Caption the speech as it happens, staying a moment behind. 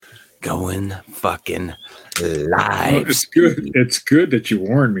Going fucking live. It's good. It's good that you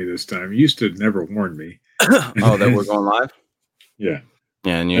warned me this time. You used to never warn me. Oh, that we're going live? Yeah.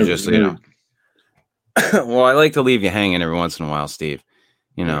 Yeah, and you just, well, I like to leave you hanging every once in a while, Steve.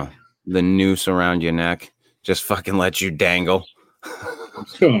 You know, the noose around your neck just fucking lets you dangle. I'm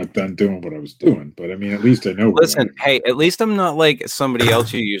still not done doing what I was doing, but I mean, at least I know. Listen, hey, at least I'm not like somebody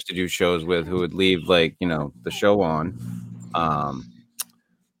else you used to do shows with who would leave, like, you know, the show on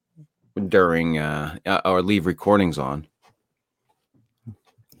during or leave recordings on.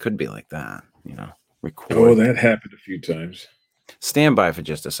 Could be like that, you know. Record. Oh, that happened a few times. Stand by for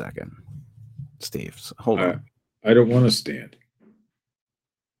just a second, Steve. Hold on. I don't want to stand.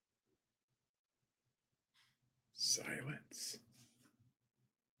 Silence.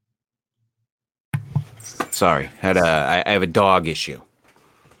 Sorry, I have a dog issue.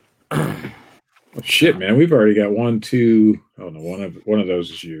 Oh, shit, man, we've already got one, two. Oh no, one of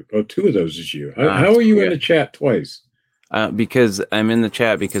those is you. Oh, two of those is you. How are you in the chat twice? Because I'm in the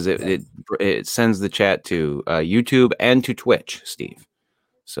chat because it sends the chat to YouTube and to Twitch, Steve.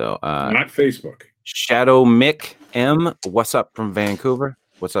 So not Facebook. Shadow Mick M, what's up from Vancouver?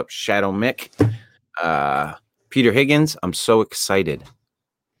 What's up, Shadow Mick? Peter Higgins, I'm so excited.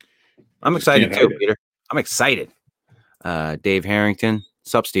 I'm excited too, Peter. I'm excited. Dave Harrington,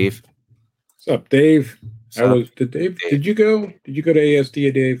 what's up, Steve? What's up, Dave? Did you go? Did you go to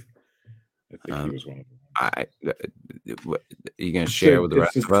ASD, Dave? I think he was one of them. You gonna share with the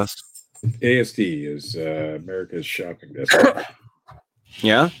rest of us? ASD is America's shopping destination.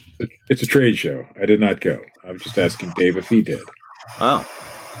 Yeah, it's a trade show. I did not go. I'm just asking Dave if he did. Oh,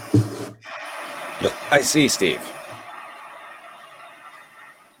 I see, Steve.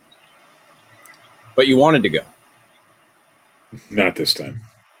 But you wanted to go? Not this time.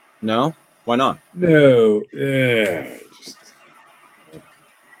 No? Why not? No. Just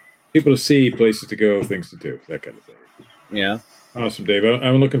people to see, places to go, things to do, that kind of thing. Yeah. Awesome, Dave.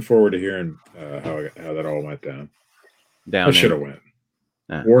 I'm looking forward to hearing how that all went down. I should have went.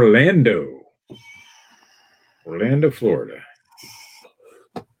 Orlando, Florida.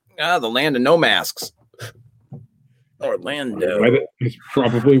 The land of no masks. Orlando. It's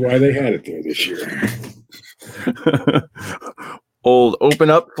probably why they had it there this year. Old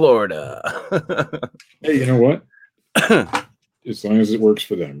open up Florida. Hey, you know what? As long as it works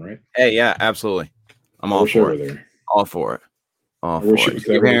for them, right? Hey, yeah, absolutely. I'm all for it. There. All for it. All for it.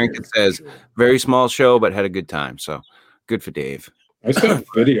 Dave Harrington says, very small show, but had a good time. So good for Dave. I saw the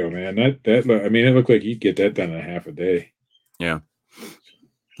video, man. I mean, it looked like you'd get that done in half a day. Yeah.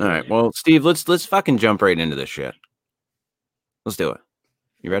 All right. Well, Steve, let's fucking jump right into this shit. Let's do it.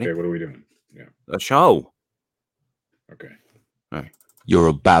 You ready? Okay, what are we doing? Yeah. A show. Okay. All right. You're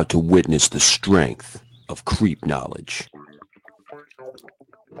about to witness the strength of creep knowledge.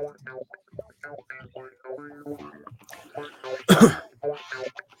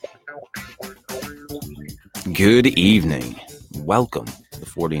 Good evening. Welcome to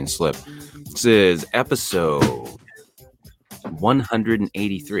Fortean Slip. This is episode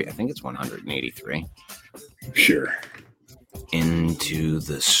 183. I think it's 183. Sure. Into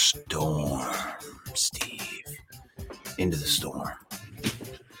the storm, Steve. Into the storm.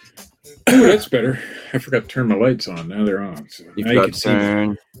 Oh, that's better. I forgot to turn my lights on. Now they're on. So you forgot to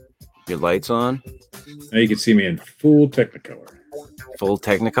turn your lights on? Now you can see me in full Technicolor. Full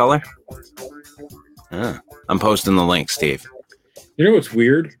Technicolor? I'm posting the link, Steve. You know what's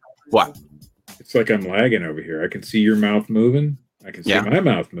weird? What? It's like I'm lagging over here. I can see your mouth moving. I can see my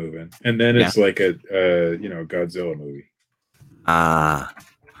mouth moving. And then it's like a Godzilla movie.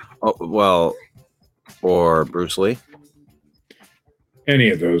 Or Bruce Lee. Any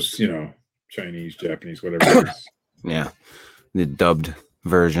of those, Chinese, Japanese, whatever it is. Yeah. The dubbed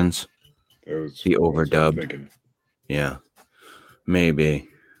versions. The overdubbed. Yeah. Maybe.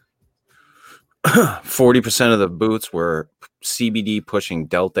 40% of the boots were CBD pushing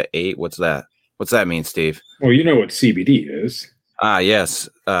Delta 8. What's that? What's that mean, Steve? Well, you know what CBD is. Yes.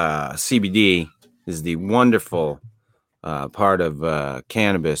 CBD is the wonderful part of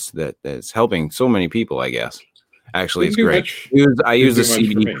cannabis that is helping so many people, I guess. Actually, it's great. I use the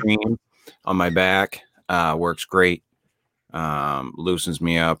CBD cream on my back. Works great. Loosens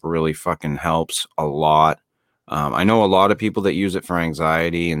me up. Really fucking helps a lot. I know a lot of people that use it for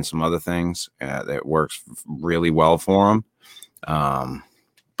anxiety and some other things that works really well for them.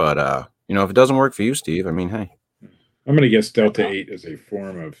 But if it doesn't work for you, Steve, I mean, hey. I'm going to guess Delta 8 is a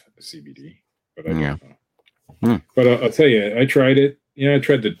form of CBD, but I don't know. But I'll tell you, I tried it. I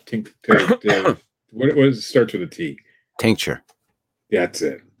tried the what was it? Starts with a T. Tincture. That's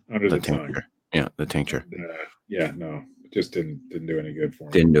it. Under the tongue. Yeah, the tincture. No. just didn't do any good for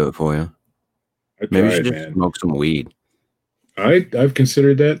me. Didn't do it for you. Maybe you should just smoke some weed. I've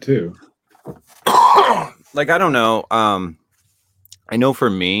considered that too. Like, I don't know. I know for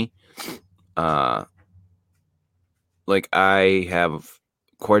me, like, I have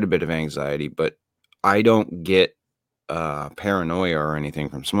quite a bit of anxiety, but I don't get paranoia or anything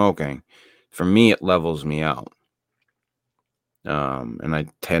from smoking. For me, it levels me out. And I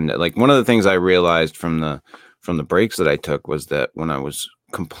tend to, like, one of the things I realized from the breaks that I took was that when I was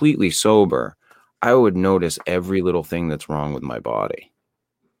completely sober, I would notice every little thing that's wrong with my body.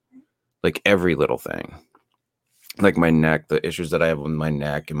 Like, every little thing. Like my neck, the issues that I have with my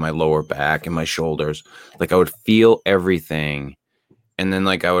neck and my lower back and my shoulders. Like, I would feel everything. And then,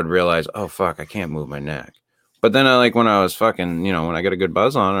 like, I would realize, oh, fuck, I can't move my neck. But then, when I was fucking, when I get a good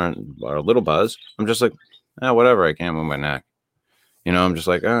buzz on or a little buzz, I'm just like, whatever, I can't move my neck. I'm just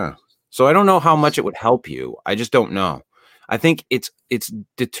like, So I don't know how much it would help you. I just don't know. I think it's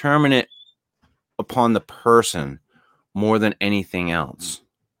determinate upon the person more than anything else.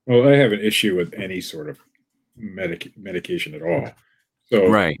 Well, I have an issue with any sort of medication at all. So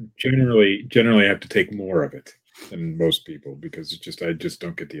right. Generally I have to take more of it than most people because I just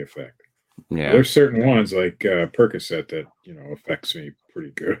don't get the effect. Yeah. There's certain ones like Percocet that, affects me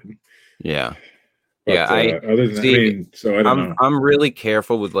pretty good. Yeah. But, other than that, so I don't know. I'm really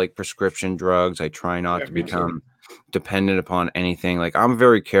careful with like prescription drugs. I try not to become dependent upon anything. Like, I'm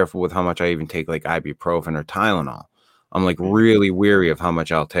very careful with how much I even take, like ibuprofen or Tylenol. I'm like really weary of how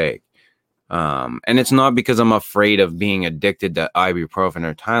much I'll take. And it's not because I'm afraid of being addicted to ibuprofen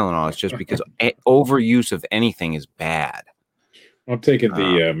or Tylenol. It's just because overuse of anything is bad. I'm taking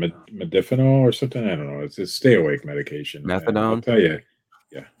the Medicinal or something. I don't know. It's a stay awake medication. Methadone. I'll tell you.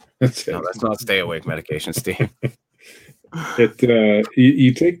 Yeah, that's not stay awake medication, Steve.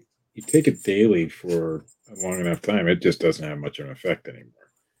 You take it daily for a long enough time, it just doesn't have much of an effect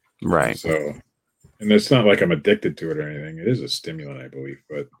anymore. Right. So, and it's not like I'm addicted to it or anything. It is a stimulant, I believe,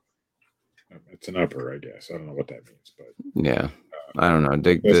 but it's an upper, I guess. I don't know what that means, but yeah, I don't know.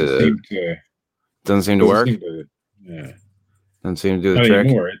 Doesn't seem to work. Yeah. Doesn't seem to do the not trick.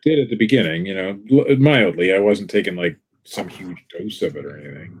 Anymore. It did at the beginning, mildly. I wasn't taking like some huge dose of it or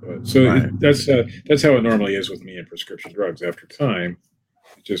anything. But so right. That's how it normally is with me in prescription drugs. After time,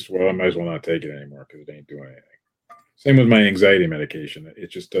 it's just, I might as well not take it anymore because it ain't doing anything. Same with my anxiety medication.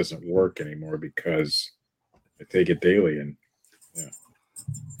 It just doesn't work anymore because I take it daily, and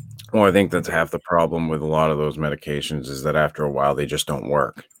Well, I think that's half the problem with a lot of those medications is that after a while they just don't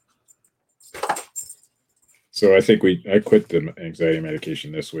work. So I think I quit the anxiety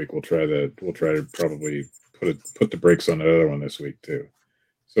medication this week. We'll try to probably put the brakes on the other one this week too.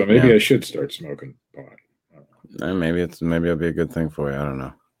 So maybe I should start smoking pot. Maybe it'll be a good thing for you. I don't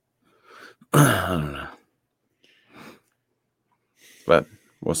know. I don't know. But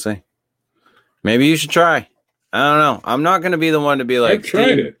we'll see. Maybe you should try. I don't know. I'm not going to be the one to be like, I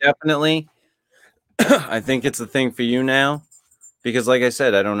tried it. Definitely. I think it's the thing for you now because, like I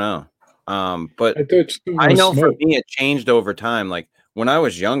said, I don't know. But I know for me, it changed over time. Like when I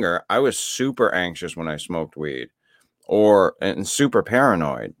was younger, I was super anxious when I smoked weed and super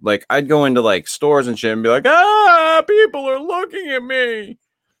paranoid. Like I'd go into like stores and shit and be like, people are looking at me.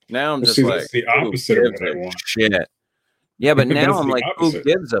 Now I'm just like, that's the opposite of what I want. Shit. Yeah, but now I'm like, who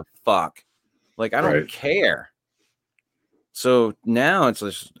gives a fuck? Like, I don't care. So now it's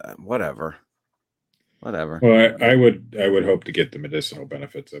just whatever. Well, I would hope to get the medicinal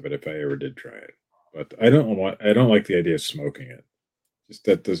benefits of it if I ever did try it, but I don't like the idea of smoking it. Just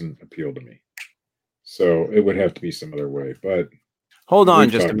that doesn't appeal to me. So it would have to be some other way. But hold on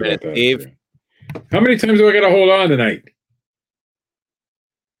just a minute, Dave. How many times do I got to hold on tonight?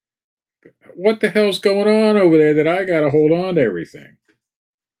 What the hell's going on over there that I got to hold on to everything?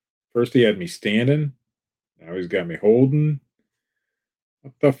 First he had me standing. Now he's got me holding.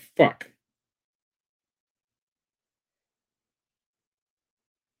 What the fuck?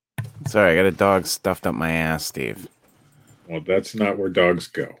 Sorry, I got a dog stuffed up my ass, Steve. Well, that's not where dogs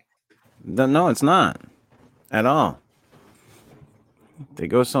go. No, it's not. At all. They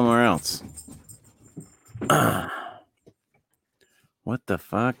go somewhere else. What the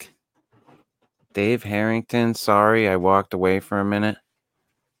fuck? Dave Harrington, sorry, I walked away for a minute.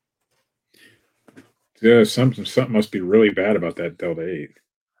 Yeah, something must be really bad about that Delta 8.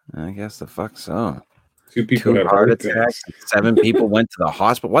 I guess the fuck so. 2 people had heart attacks. 7 people went to the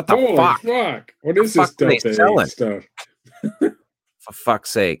hospital. What the fuck? What is this Delta 8 stuff? For fuck's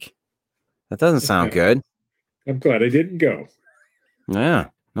sake. That doesn't sound good. I'm glad I didn't go. Yeah,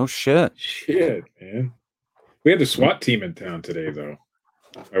 no shit. Shit, man. We had the SWAT team in town today, though.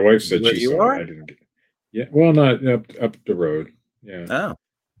 My wife said she saw it. I didn't get. Yeah, well, not up the road. Yeah, Oh,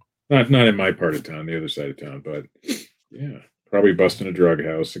 not in my part of town, the other side of town, but yeah, probably busting a drug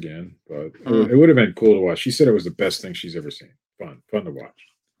house again. But it would have been cool to watch. She said it was the best thing she's ever seen. Fun to watch.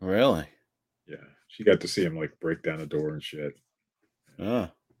 really? Yeah, she got to see him like break down a door and shit. Oh.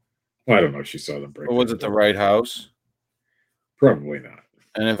 Well, I don't know if she saw them break. But was down it the door. right house? Probably not.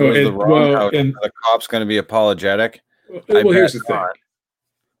 And if it was the wrong house, are the cops going to be apologetic? Well, here's the thing.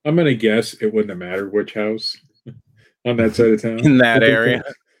 I'm going to guess it wouldn't have mattered which house on that side of town. In that area.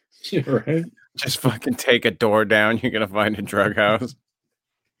 Yeah, right. Just fucking take a door down. You're going to find a drug house.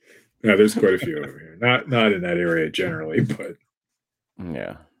 No, there's quite a few over here. Not in that area generally, but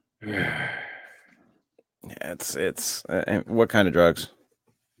yeah. Yeah, it's what kind of drugs?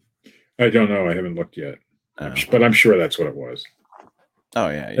 I don't know. I haven't looked yet, but I'm sure that's what it was. Oh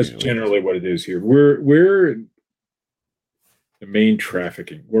yeah, that's generally what it is here. We're the main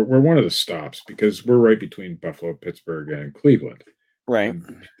trafficking. We're one of the stops because we're right between Buffalo, Pittsburgh, and Cleveland. Right.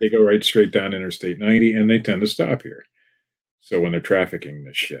 And they go right straight down Interstate 90, and they tend to stop here. So when they're trafficking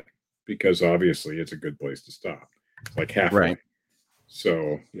this shit, because obviously it's a good place to stop. It's like halfway. Right.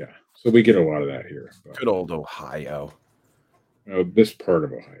 So yeah. So we get a lot of that here. But, good old Ohio. This part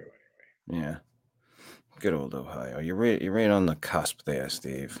of Ohio, anyway. Yeah. Good old Ohio. You're right on the cusp there,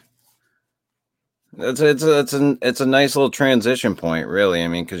 Steve. It's a nice little transition point, really. I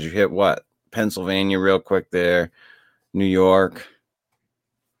mean, because you hit what? Pennsylvania real quick there, New York.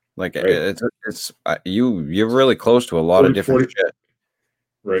 Like right. You're really close to a lot of different shit.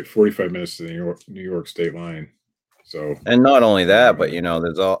 Right, 45 minutes to the New York state line. So, and not only that, but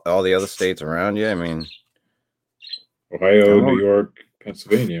there's all the other states around you. I mean, Ohio, New York,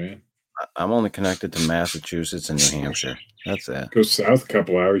 Pennsylvania, man. I'm only connected to Massachusetts and New Hampshire. That's it. Go south a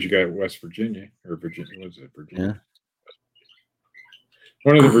couple hours, you got West Virginia or Virginia. What is it? Virginia. Yeah.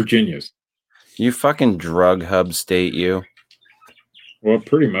 One of the Virginias. You fucking drug hub state, you. Well, it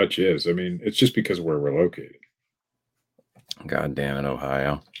pretty much is. I mean, it's just because of where we're located. God damn it,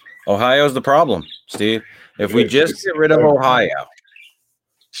 Ohio. Ohio's the problem, Steve. If we just get rid of Ohio,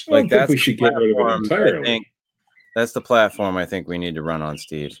 like that's we should get rid of it entirely. That's the platform I think we need to run on,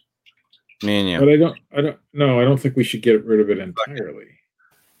 Steve. Me and you. But I don't think we should get rid of it entirely.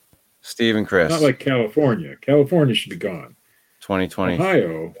 Steve and Chris. Not like California. California should be gone. 2020.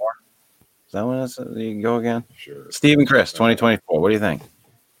 Ohio. Is that when you can go again? Sure. Steve and Chris, 2024. What do you think?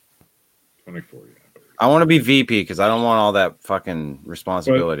 24, yeah. I want to be VP because I don't want all that fucking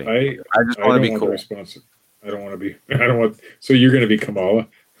responsibility. I just want to be cool. I don't want to be. I don't want. So you're going to be Kamala.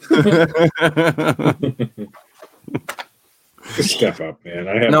 Step up,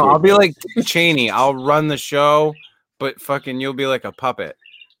 man. I'll be like Cheney. I'll run the show, but fucking you'll be like a puppet.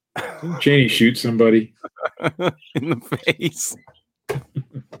 Didn't Cheney shoot somebody in the face?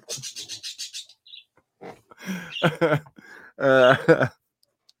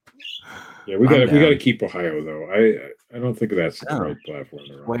 Yeah, we got to keep Ohio though. I don't think that's the right platform.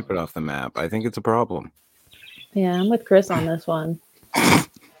 Wipe it off the map. I think it's a problem. Yeah, I'm with Chris on this one.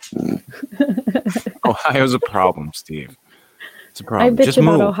 Ohio's a problem, Steve. It's a problem. I bitch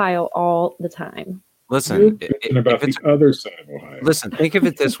about Ohio all the time. Listen, about the other side of Ohio. Listen, think of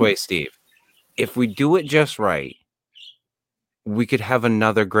it this way, Steve. If we do it just right, we could have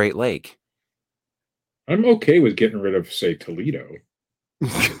another Great Lake. I'm okay with getting rid of, say, Toledo.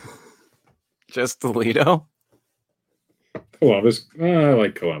 Just Toledo? Columbus. I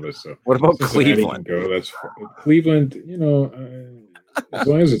like Columbus. So what about Cleveland? That's Cleveland. As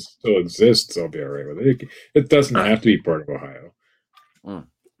long as it still exists, I'll be all right with it. It doesn't have to be part of Ohio. All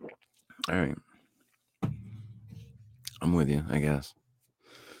right. I'm with you, I guess.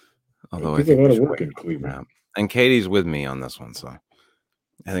 Although I think a lot of work in Cleveland. And Katie's with me on this one, so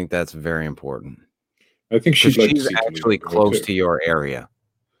I think that's very important. I think she's actually close to your area.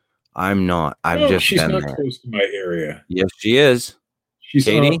 I'm not. She's not close to my area. Yes, she is. She's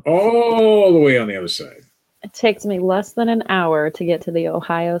all the way on the other side. It takes me less than an hour to get to the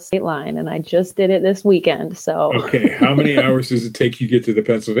Ohio state line, and I just did it this weekend. So okay, how many hours does it take you to get to the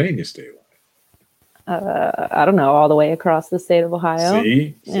Pennsylvania state line? I don't know, all the way across the state of Ohio.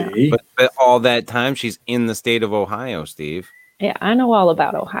 See? But all that time she's in the state of Ohio, Steve. Yeah, I know all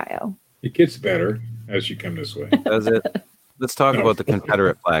about Ohio. It gets better as you come this way. Does it? Let's talk about the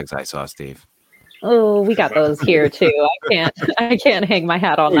Confederate flags I saw, Steve. Oh, we got those here too. I can't hang my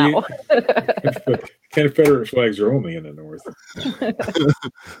hat on that one. Confederate flags are only in the north.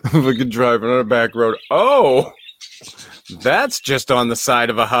 We could drive on a back road. Oh, that's just on the side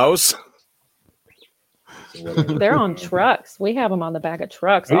of a house. They're on trucks. We have them on the back of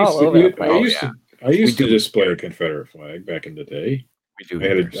trucks all over the place. I used to display a Confederate flag back in the day. We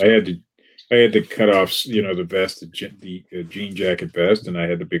do. I I had to cut off, the vest, the jean jacket vest, and I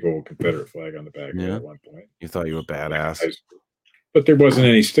had the big old Confederate flag on the back of it at one point. You thought you were badass. But there wasn't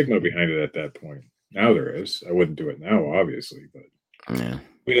any stigma behind it at that point. Now there is. I wouldn't do it now, obviously, but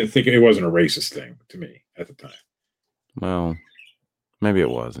we didn't think it wasn't a racist thing to me at the time. Well, maybe it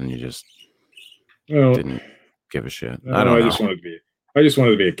was, and you just didn't give a shit. No, I don't know. I just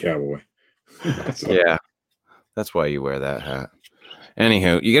wanted to be a cowboy. Yeah, that's why you wear that hat.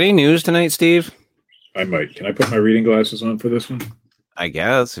 Anywho, you got any news tonight, Steve? I might. Can I put my reading glasses on for this one? I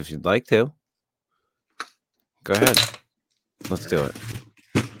guess, if you'd like to. Go ahead. Let's do it.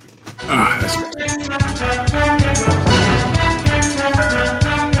 That's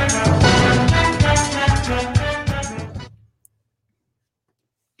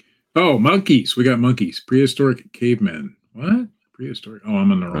Oh, monkeys. We got monkeys. Prehistoric cavemen. What? Prehistoric. Oh,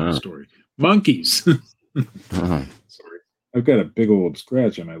 I'm on the wrong story. Monkeys. Sorry. I've got a big old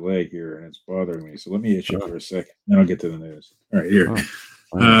scratch on my leg here, and it's bothering me. So let me itch it for a second. Then I'll get to the news. All right, here.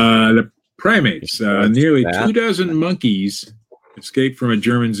 The primates. Nearly 24 monkeys escaped from a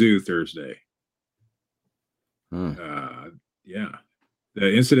German zoo Thursday. Yeah.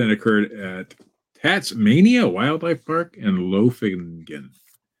 The incident occurred at Tasmania Wildlife Park in Lofingen.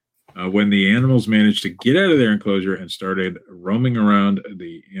 When the animals managed to get out of their enclosure and started roaming around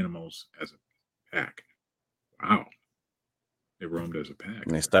the animals as a pack. Wow. They roamed as a pack.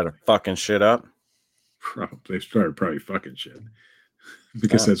 And they started fucking shit up? They started probably fucking shit.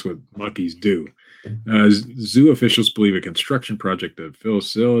 Because that's what monkeys do. Zoo officials believe a construction project of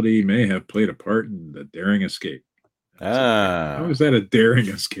facility may have played a part in the daring escape. How is that a daring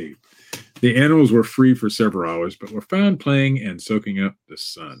escape? The animals were free for several hours, but were found playing and soaking up the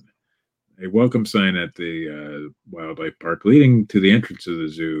sun. A welcome sign at the wildlife park leading to the entrance of the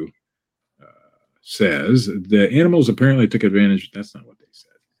zoo says the animals apparently took advantage. That's not what they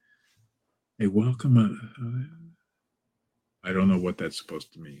said. A welcome. I don't know what that's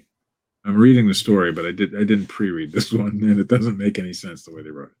supposed to mean. I'm reading the story, but I didn't pre-read this one, and it doesn't make any sense the way they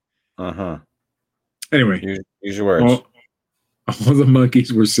wrote it. Anyway, use your words. All the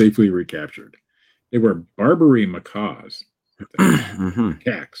monkeys were safely recaptured. They were Barbary macaws.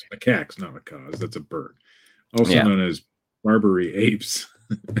 Macaques, not macaws. That's a bird. Also known as Barbary apes.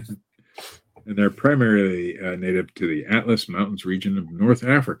 And they're primarily native to the Atlas Mountains region of North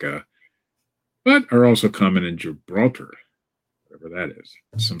Africa, but are also common in Gibraltar, whatever that is.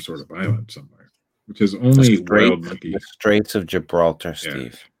 Some sort of island somewhere, which is only wild monkeys. The Straits of Gibraltar,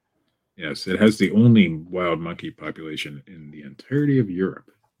 Steve. Yes, it has the only wild monkey population in the entirety of Europe.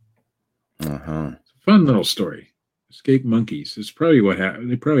 It's a fun little story. Escaped monkeys. It's probably what happened.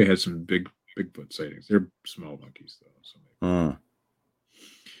 They probably had some Bigfoot sightings. They're small monkeys, though.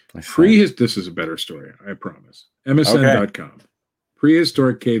 This is a better story, I promise. MSN.com.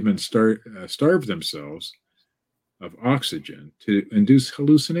 Prehistoric cavemen starved themselves of oxygen to induce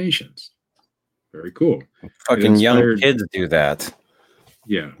hallucinations. Very cool. Fucking young kids do that.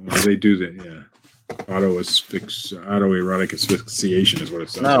 Yeah, well, they do that. Yeah, autoerotic asphyxiation is what it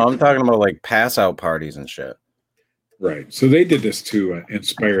sounds like. No, I'm talking about like pass out parties and shit. Right. So they did this to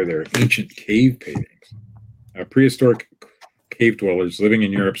inspire their ancient cave paintings. Prehistoric cave dwellers living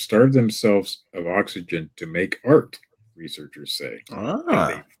in Europe starved themselves of oxygen to make art, researchers say.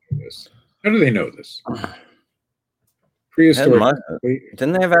 How do they know this? Prehistoric.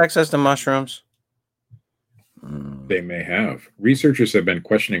 Didn't they have access to mushrooms? They may have. Researchers have been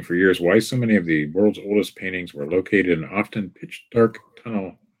questioning for years why so many of the world's oldest paintings were located in often pitch-dark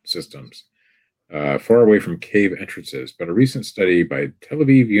tunnel systems far away from cave entrances. But a recent study by Tel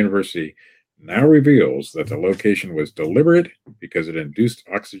Aviv University now reveals that the location was deliberate because it induced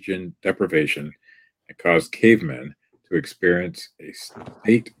oxygen deprivation and caused cavemen to experience a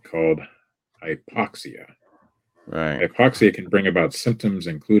state called hypoxia. Right. Hypoxia can bring about symptoms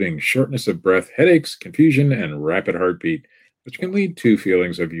including shortness of breath, headaches, confusion, and rapid heartbeat, which can lead to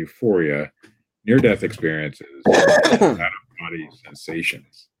feelings of euphoria, near-death experiences, and out-of-body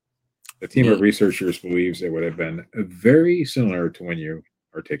sensations. The team of researchers believes it would have been very similar to when you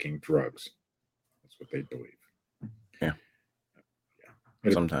are taking drugs. That's what they believe. Yeah.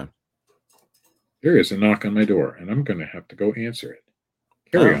 Sometime. There is a knock on my door, and I'm going to have to go answer it.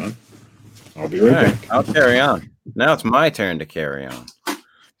 Carry on. I'll be right back. I'll carry on. Now it's my turn to carry on.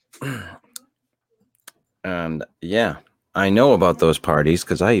 And yeah, I know about those parties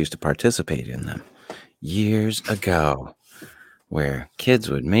because I used to participate in them years ago, where kids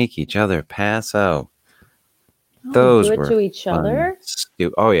would make each other pass out. Those do it were to each other?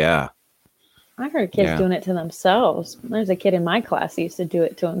 Oh yeah. I heard kids doing it to themselves. There's a kid in my class who used to do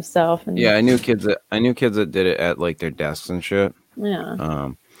it to himself. And yeah, I knew kids that did it at like their desks and shit. Yeah.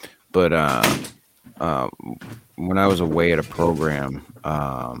 But when I was away at a program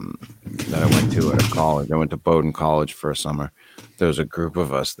that I went to at a college, I went to Bowdoin College for a summer. There was a group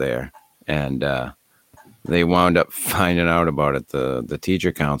of us there, and they wound up finding out about it. The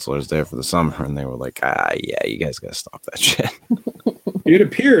teacher counselors there for the summer, and they were like, yeah, you guys got to stop that shit. It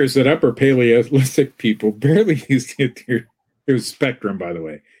appears that upper Paleolithic people barely used it. It was Spectrum, by the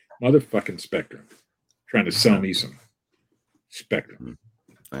way. Motherfucking Spectrum. Trying to sell me some Spectrum.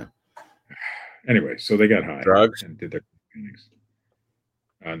 Yeah. Anyway, so they got high. Drugs? And did their things.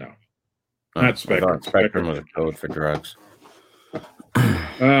 No. Oh, Not Spectrum. Spectrum was a code for drugs.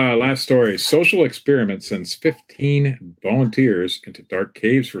 Last story. Social experiment sends 15 volunteers into dark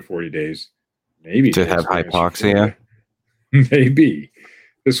caves for 40 days. Maybe to have hypoxia? Maybe.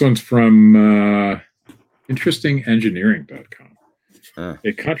 This one's from interestingengineering.com.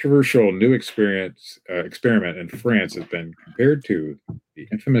 A controversial new experiment in France has been compared to the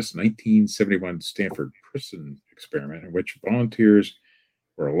infamous 1971 Stanford prison experiment, in which volunteers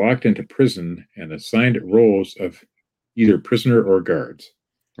were locked into prison and assigned roles of either prisoner or guards.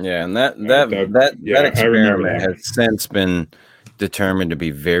 Yeah, and that experiment has since been determined to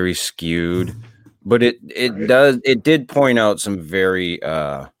be very skewed, but it did point out some very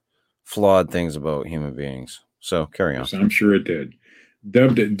flawed things about human beings. So carry on. I'm sure it did.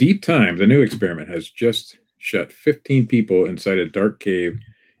 Dubbed Deep Time, the new experiment has just shut 15 people inside a dark cave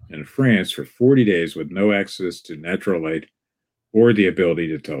in France for 40 days with no access to natural light or the ability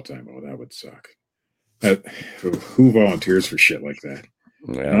to tell time. Oh, that would suck. Who volunteers for shit like that?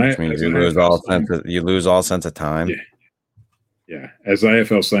 Yeah, which means you lose all sense of time. Yeah. As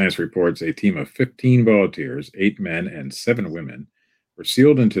IFL Science reports, a team of 15 volunteers, 8 men and 7 women, were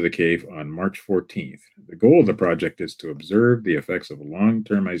sealed into the cave on March 14th. The goal of the project is to observe the effects of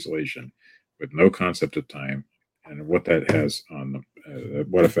long-term isolation with no concept of time and what that has on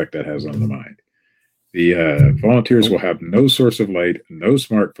what effect that has on the mind. The volunteers will have no source of light, no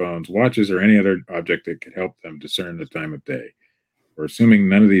smartphones, watches, or any other object that could help them discern the time of day. We're assuming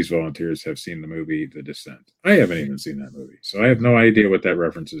none of these volunteers have seen the movie The Descent. I haven't even seen that movie, so I have no idea what that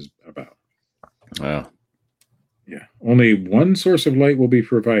reference is about. Wow. Yeah. Only one source of light will be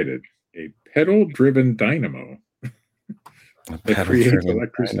provided, a pedal-driven dynamo that creates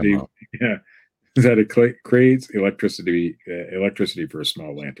electricity. Dynamo. Yeah. That it creates electricity for a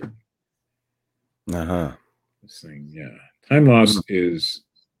small lantern. This thing, yeah. Time loss is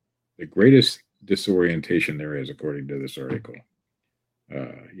the greatest disorientation there is, according to this article.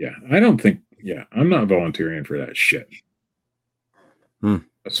 I'm not volunteering for that shit.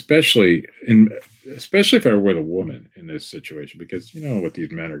 Especially if I were with a woman in this situation, because you know what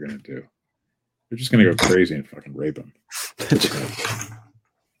these men are going to do. They're just going to go crazy and fucking rape them.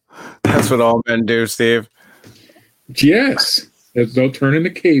 That's what all men do, Steve. Yes. They'll turn into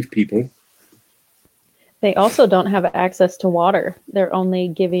cave people. They also don't have access to water. They're only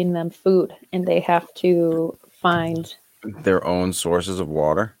giving them food, and they have to find their own sources of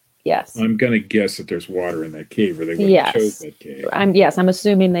water. Yes. I'm going to guess that there's water in that cave, or they would have chose that cave. I'm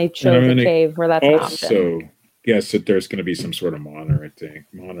assuming they chose a cave where that's an option. Also, guess that there's going to be some sort of monitor,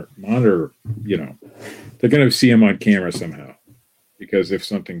 you know. They're going to see him on camera somehow. Because if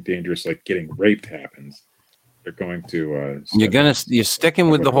something dangerous like getting raped happens, they're going to... You're sticking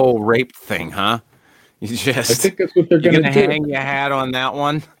with the whole rape thing, huh? I think that's what they're going to do. Hang your hat on that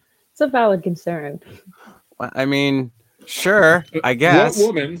one? It's a valid concern. Well, I mean... Sure, I guess.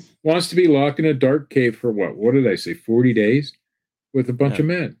 What woman wants to be locked in a dark cave for what? What did I say? 40 days with a bunch of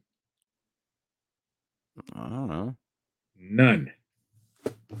men? I don't know. None.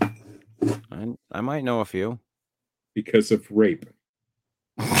 I might know a few. Because of rape.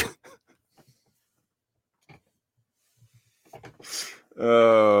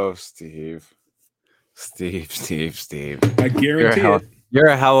 Oh, Steve. I guarantee it. You're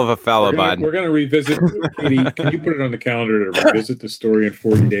a hell of a fella, bud. We're going to revisit. Katie, can you put it on the calendar to revisit the story in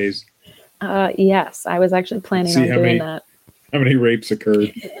 40 days? Yes, I was actually planning on doing that. How many rapes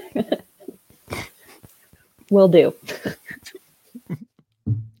occurred? Will do.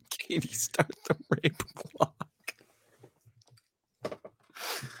 Katie, start the rape clock.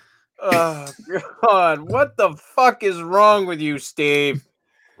 Oh, God. What the fuck is wrong with you, Steve?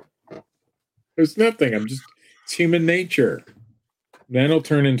 There's nothing. It's human nature. Men will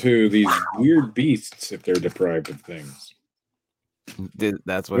turn into these weird beasts if they're deprived of things.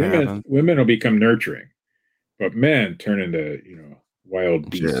 That's what happens. Women will become nurturing, but men turn into wild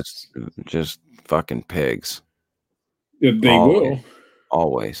beasts. Just fucking pigs. They will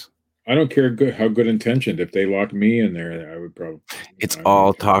always. I don't care how good intentioned. If they lock me in there, I would probably. It's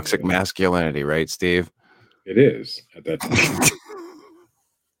all toxic masculinity, right, Steve? It is at that time.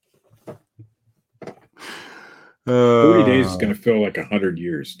 40 days is going to feel like 100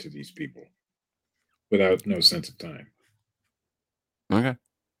 years to these people without no sense of time. Okay,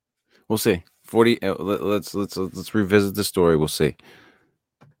 we'll see. 40. Let's revisit the story. We'll see.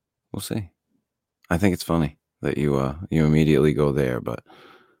 We'll see. I think it's funny that you immediately go there, but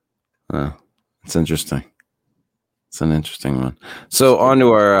it's interesting. It's an interesting one. So on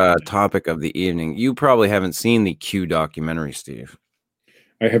to our topic of the evening. You probably haven't seen the Q documentary, Steve.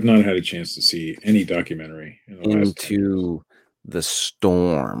 I have not had a chance to see any documentary in the last 10 years. Into the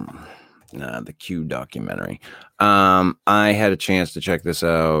Storm, the Q documentary. I had a chance to check this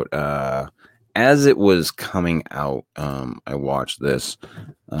out as it was coming out. I watched this,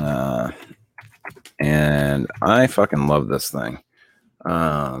 and I fucking love this thing.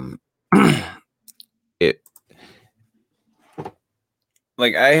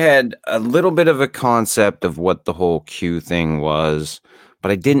 Like, I had a little bit of a concept of what the whole Q thing was,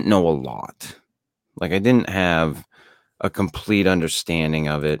 but I didn't know a lot. Like, I didn't have a complete understanding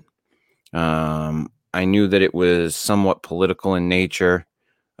of it. I knew that it was somewhat political in nature.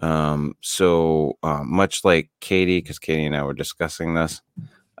 So much like Katie, because Katie and I were discussing this,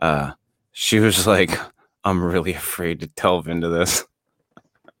 she was like, I'm really afraid to delve into this.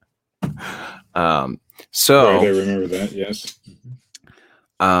 So right, I remember that, yes.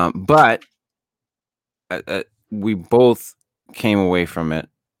 But we both came away from it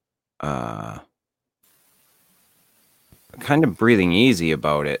kind of breathing easy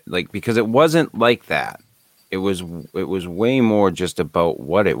about it, like, because it wasn't like that. It was way more just about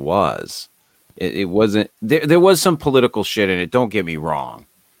what it was. It wasn't there was some political shit in it, don't get me wrong,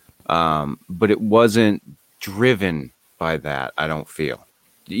 but it wasn't driven by that. I don't feel.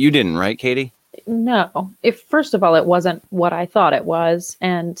 You didn't, right, Katie? No. First of all, it wasn't what I thought it was,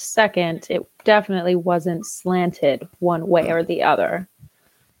 and second, it definitely wasn't slanted one way or the other.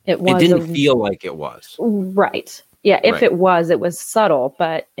 It didn't feel like it was. Right. Yeah, if it was subtle,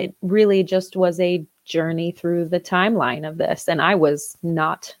 but it really just was a journey through the timeline of this, and I was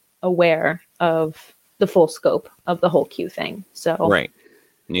not aware of the full scope of the whole Q thing. So right.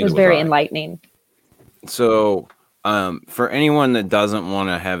 It was very enlightening. So for anyone that doesn't want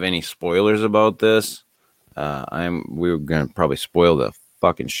to have any spoilers about this, we're gonna probably spoil the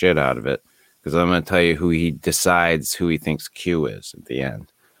fucking shit out of it, because I'm gonna tell you who he decides who he thinks Q is at the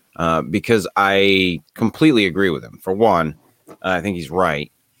end. Because I completely agree with him. For one, I think he's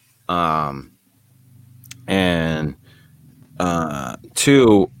right. And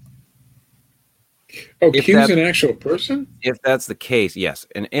two, Q's an actual person? If that's the case, yes.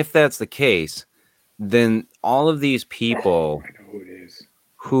 And if that's the case, then all of these people I know who it is,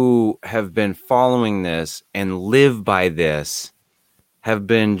 who have been following this and live by this have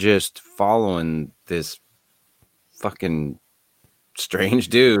been just following this fucking strange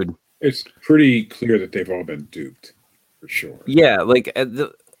dude. It's pretty clear that they've all been duped, for sure. Yeah, like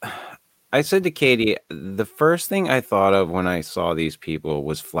I said to Katie, the first thing I thought of when I saw these people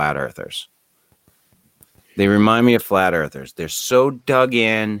was flat earthers. They remind me of flat earthers. They're so dug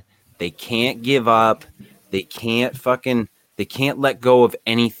in. They can't give up. They can't let go of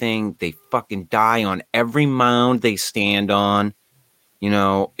anything. They fucking die on every mound they stand on. You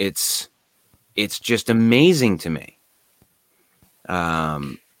know, it's just amazing to me.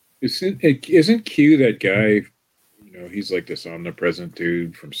 Isn't Q that guy? You know, he's like this omnipresent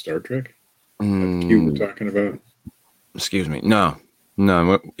dude from Star Trek. That Q we're talking about. Excuse me. No.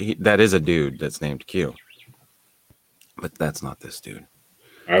 That is a dude that's named Q, but that's not this dude.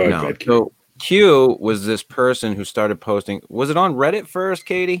 I like that Q. So Q was this person who started posting. Was it on Reddit first,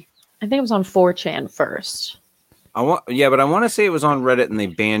 Katie? I think it was on 4chan first. But I want to say it was on Reddit, and they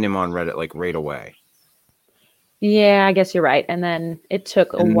banned him on Reddit like right away. Yeah, I guess you're right. And then it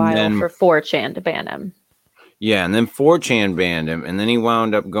took a while for 4chan to ban him. Yeah, and then 4chan banned him, and then he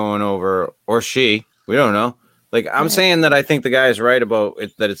wound up going over, or she, we don't know. Like, I'm saying that I think the guy is right about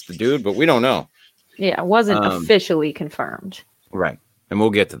it, that it's the dude, but we don't know. Yeah, it wasn't officially confirmed. Right, and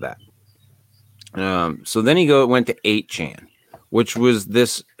we'll get to that. So then he went to 8chan, which was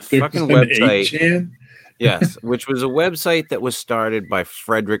this fucking website. 8chan? Yes, which was a website that was started by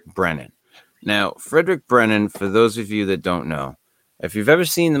Frederick Brennan. Now, Frederick Brennan, for those of you that don't know, if you've ever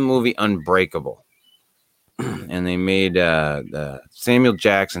seen the movie Unbreakable, and they made Samuel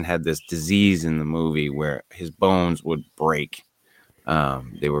Jackson had this disease in the movie where his bones would break.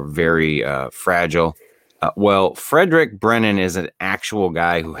 They were very fragile. Well, Frederick Brennan is an actual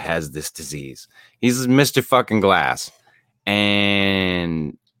guy who has this disease. He's Mr. fucking Glass.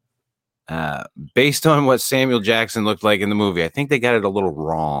 And based on what Samuel Jackson looked like in the movie, I think they got it a little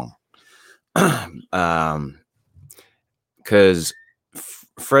wrong. Because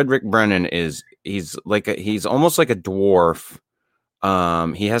Frederick Brennan is he's almost like a dwarf.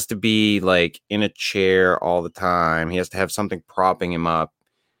 He has to be like in a chair all the time. He has to have something propping him up.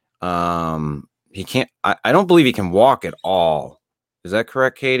 He can't. I don't believe he can walk at all. Is that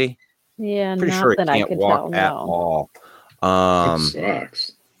correct, Katie? Yeah, Pretty not sure he that I can't could walk tell. at No. all. That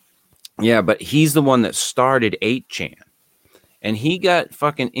sucks. Yeah, but he's the one that started 8chan. And he got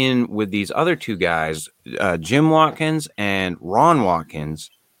fucking in with these other two guys, Jim Watkins and Ron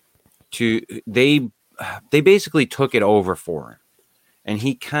Watkins. They basically took it over for him, and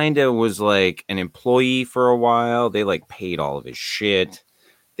he kind of was like an employee for a while. They like paid all of his shit.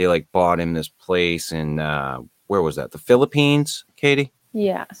 They like bought him this place in where was that? The Philippines, Katie?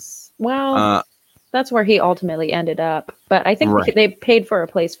 Yes. Well, that's where he ultimately ended up. But I think Right. they paid for a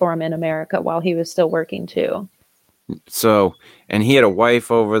place for him in America while he was still working too. So, and he had a wife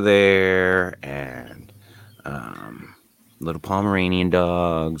over there, and little Pomeranian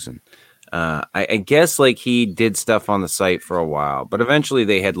dogs, and I guess like he did stuff on the site for a while, but eventually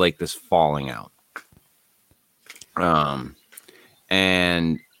they had like this falling out.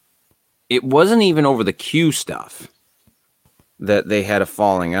 And it wasn't even over the Q stuff that they had a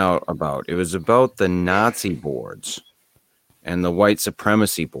falling out about. It was about the Nazi boards and the white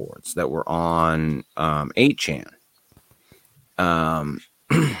supremacy boards that were on 8chan.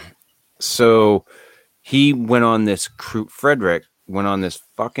 So he went on this Frederick went on this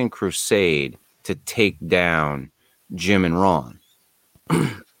fucking crusade to take down Jim and Ron.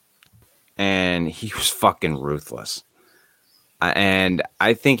 And he was fucking ruthless. And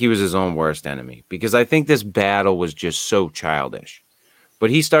I think he was his own worst enemy, because I think this battle was just so childish. But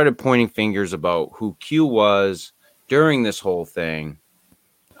he started pointing fingers about who Q was during this whole thing.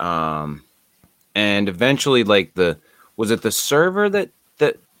 And eventually, like, was it the server that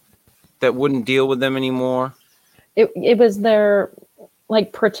wouldn't deal with them anymore? It was their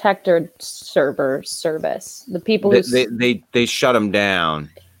like protected server service. The people they shut them down.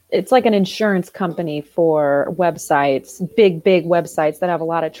 It's like an insurance company for websites, big websites that have a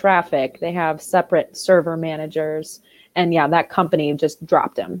lot of traffic. They have separate server managers. And yeah, that company just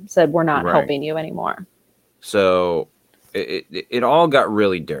dropped him, said, we're not helping you anymore. So it all got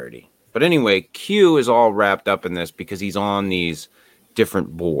really dirty. But anyway, Q is all wrapped up in this because he's on these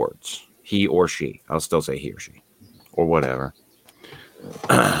different boards. He or she. I'll still say he or she. Or whatever.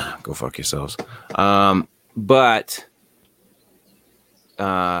 Go fuck yourselves. But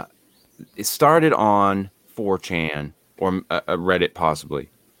it started on 4chan or Reddit possibly.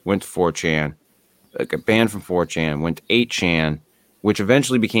 Went to 4chan. Got banned from 4chan. Went to 8chan, which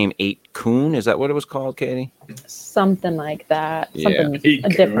eventually became 8kun. Is that what it was called, Katie? Something like that. Yeah. Something, a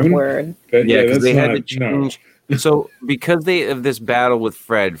different word. Yeah, because they had to change. No. So because of this battle with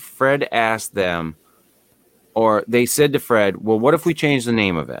Fred asked them, or they said to Fred, well, what if we change the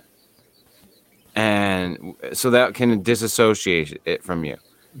name of it? And so that can disassociate it from you.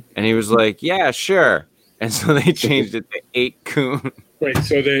 And he was like, yeah, sure. And so they changed it to 8kun. Wait,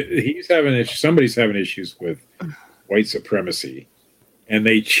 so somebody's having issues with white supremacy, and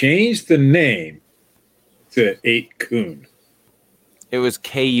they changed the name to 8kun. It was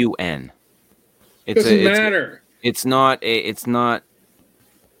KUN. It doesn't matter. It's not.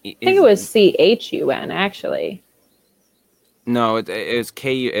 I think it was CHUN, actually. No, it's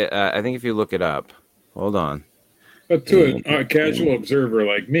KU. I think if you look it up, hold on. But to a casual observer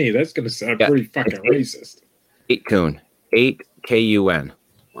like me, that's going to sound pretty fucking racist. 8kun. 8KUN.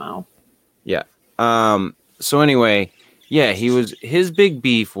 Wow. Yeah. So anyway, yeah, his big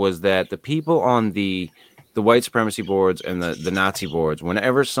beef was that the people on the white supremacy boards and the Nazi boards,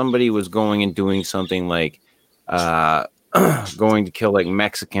 whenever somebody was going and doing something like going to kill like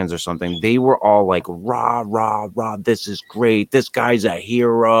Mexicans or something, they were all like, rah, rah, rah, this is great. This guy's a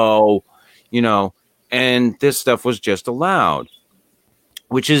hero, and this stuff was just allowed,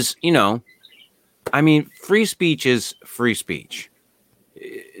 which is, I mean, free speech is free speech.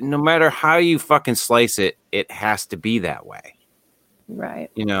 No matter how you fucking slice it, it has to be that way. Right.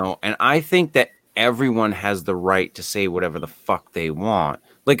 And I think that everyone has the right to say whatever the fuck they want.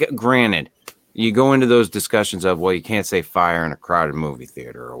 Like, granted, you go into those discussions of, well, you can't say fire in a crowded movie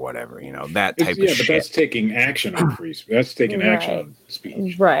theater or whatever, that type of shit. Yeah, but that's taking action on free speech. That's taking action on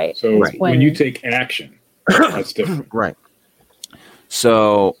speech. Right. So when you take action, that's different. Right.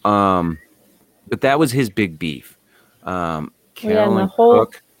 So, but that was his big beef. Carolyn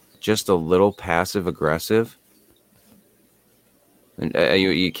Cook, just a little passive aggressive.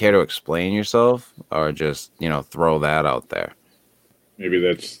 You care to explain yourself, or just throw that out there? Maybe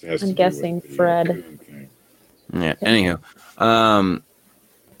that's. I'm guessing Fred. Yeah. Anywho,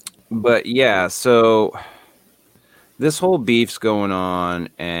 but yeah, so this whole beef's going on,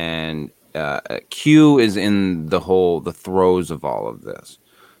 and Q is in the throes of all of this.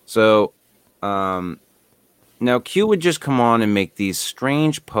 So now Q would just come on and make these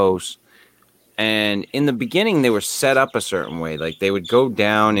strange posts. And in the beginning, they were set up a certain way. Like they would go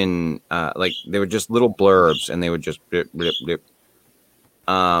down in, like they were just little blurbs, and they would just blip, blip, blip.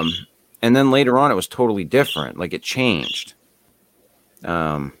 And then later on, it was totally different. Like it changed.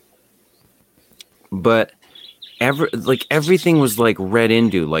 But everything was like read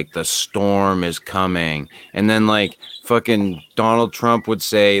into, like the storm is coming, and then like fucking Donald Trump would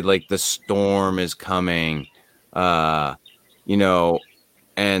say like the storm is coming, you know.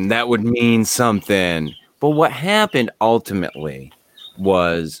 And that would mean something. But what happened ultimately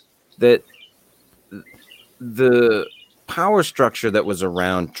was that the power structure that was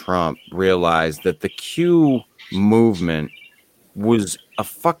around Trump realized that the Q movement was a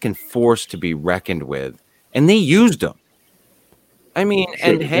fucking force to be reckoned with. And they used them. I mean,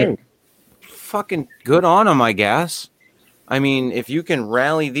 and hey, fucking good on them, I guess. I mean, if you can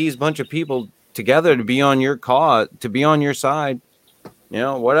rally these bunch of people together to be on your cause, to be on your side, you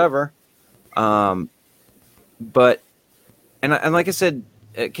know, whatever. But, and like I said,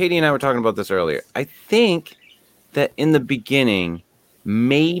 Katie and I were talking about this earlier. I think that in the beginning,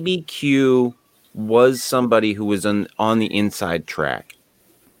 maybe Q was somebody who was on the inside track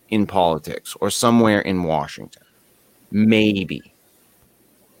in politics or somewhere in Washington. Maybe.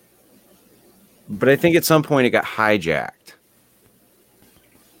 But I think at some point it got hijacked.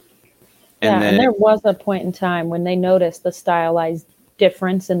 And there was a point in time when they noticed the stylized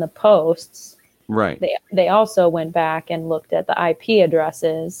difference in the posts. Right. They also went back and looked at the IP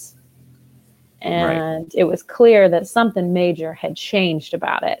addresses, and it was clear that something major had changed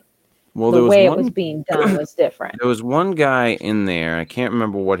about it. Well, the way it was being done was different. There was one guy in there, I can't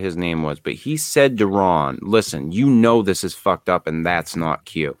remember what his name was, but he said to Ron, listen, you know this is fucked up and that's not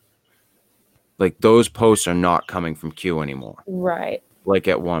Q. Like those posts are not coming from Q anymore. Right. Like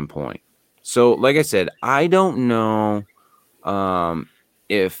at one point. So like I said, I don't know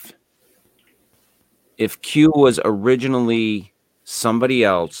if Q was originally somebody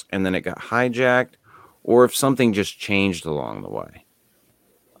else and then it got hijacked, or if something just changed along the way.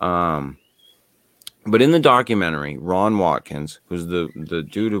 But in the documentary, Ron Watkins, who's the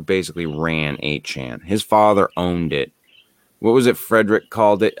dude who basically ran 8chan, his father owned it. What was it Frederick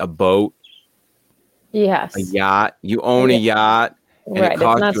called it? A boat? Yes. A yacht. You own a yacht, and it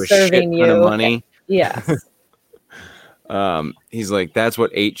costs you a shit ton of money. Yes. He's like, that's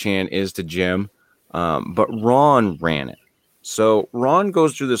what 8chan is to Jim. But Ron ran it. So Ron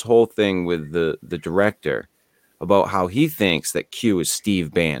goes through this whole thing with the director about how he thinks that Q is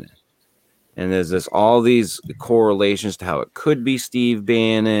Steve Bannon. And there's all these correlations to how it could be Steve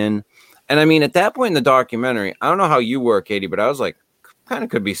Bannon. And I mean, at that point in the documentary, I don't know how you were, Katie, but I was like, kind of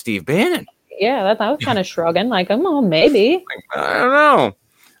could be Steve Bannon. Yeah, I was kind of shrugging, like, oh, maybe. I don't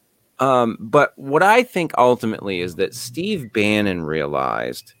know. But what I think ultimately is that Steve Bannon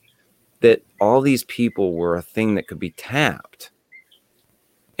realized that all these people were a thing that could be tapped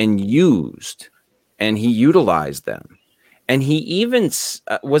and used, and he utilized them. And he even,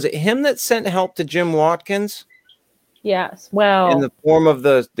 was it him that sent help to Jim Watkins? Yes. Well, in the form of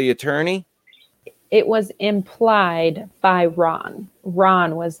the attorney? It was implied by Ron.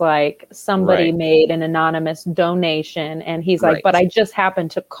 Ron was like, somebody made an anonymous donation, and he's like, but I just happened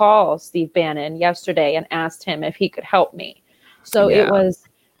to call Steve Bannon yesterday and asked him if he could help me. So it was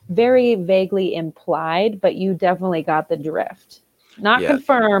very vaguely implied, but you definitely got the drift. Not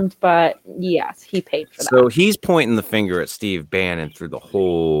confirmed, but yes, he paid for that. So he's pointing the finger at Steve Bannon through the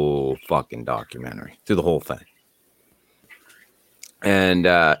whole fucking documentary, through the whole thing. And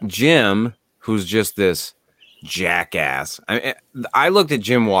Jim, who's just this jackass. I looked at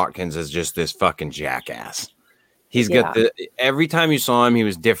Jim Watkins as just this fucking jackass. He's got every time you saw him, he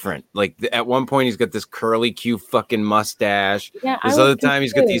was different. Like at one point, he's got this curly Q fucking mustache. Yeah, this other time,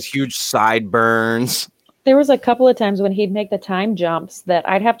 he's got these huge sideburns. There was a couple of times when he'd make the time jumps that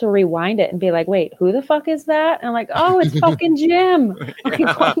I'd have to rewind it and be like, wait, who the fuck is that? And I'm like, oh, it's fucking Jim.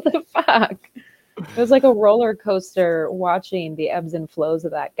 Like, what the fuck? It was like a roller coaster watching the ebbs and flows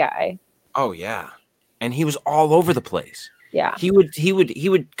of that guy. Oh, yeah. And he was all over the place. Yeah. He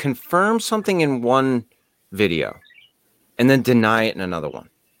would confirm something in one video and then deny it in another one.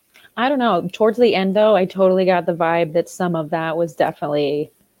 I don't know. Towards the end, though, I totally got the vibe that some of that was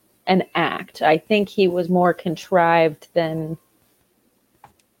definitely an act. I think he was more contrived than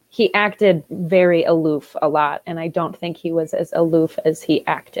he acted very aloof a lot, and I don't think he was as aloof as he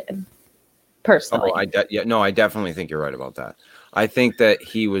acted personally. I definitely think you're right about that. I think that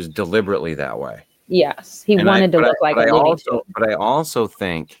he was deliberately that way. Yes, he wanted to look like a Looney Tune. But I also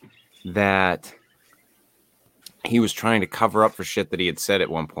think that he was trying to cover up for shit that he had said at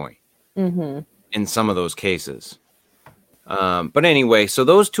one point in some of those cases. But anyway, so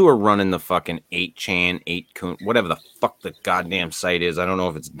those two are running the fucking 8chan, 8kun, whatever the fuck the goddamn site is. I don't know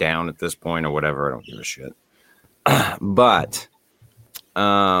if it's down at this point or whatever. I don't give a shit. But,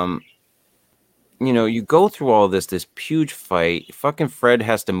 you know, you go through all this huge fight. Fucking Fred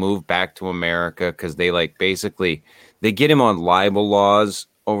has to move back to America because they basically they get him on libel laws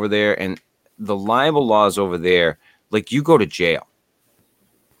over there, and the libel laws over there, like you go to jail,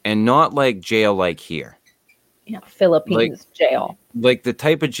 and not like jail like here. Yeah, Philippines jail. Like the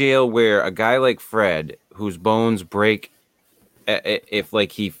type of jail where a guy like Fred, whose bones break if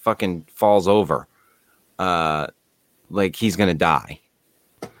like he fucking falls over, like he's gonna die.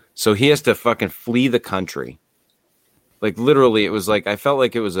 So he has to fucking flee the country. Like literally, it was like I felt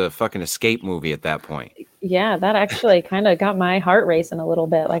like it was a fucking escape movie at that point. Yeah, that actually kind of got my heart racing a little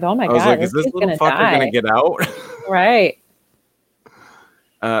bit. Like, oh my I was god, like, is this little fucker gonna get out? Right.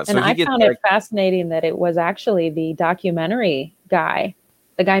 So and I found it fascinating that it was actually the documentary guy.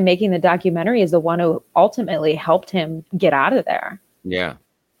 The guy making the documentary is the one who ultimately helped him get out of there. Yeah.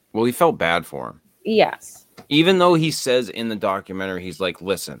 Well, he felt bad for him. Yes. Even though he says in the documentary, he's like,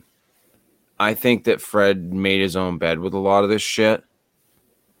 listen, I think that Fred made his own bed with a lot of this shit,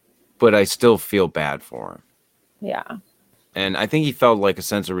 but I still feel bad for him. Yeah. And I think he felt like a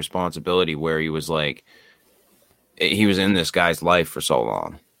sense of responsibility where he was like, he was in this guy's life for so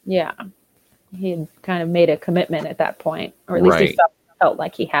long. Yeah. He had kind of made a commitment at that point, or at least he felt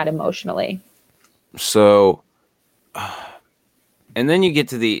like he had emotionally. So, and then you get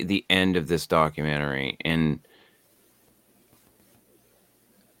to the end of this documentary, and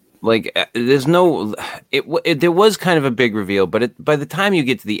like there's no, there was kind of a big reveal, but by the time you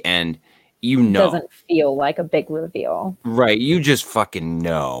get to the end, you know, it doesn't feel like a big reveal, right? You just fucking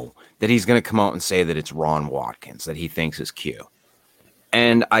know that he's going to come out and say that it's Ron Watkins that he thinks is Q.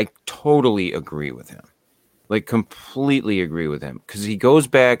 And I totally agree with him. Like, completely agree with him. Because he goes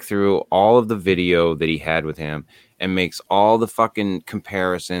back through all of the video that he had with him and makes all the fucking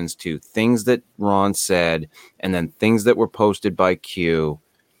comparisons to things that Ron said and then things that were posted by Q.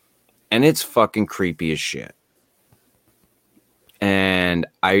 And it's fucking creepy as shit. And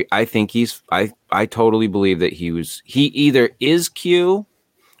I think I totally believe that he either is Q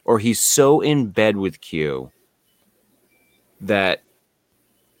or he's so in bed with Q that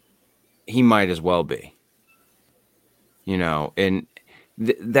he might as well be, you know. And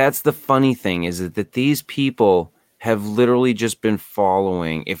that's the funny thing is that these people have literally just been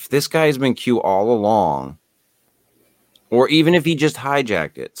following. If this guy's been Q all along, or even if he just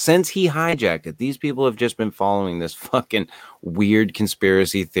hijacked it, since he hijacked it, these people have just been following this fucking weird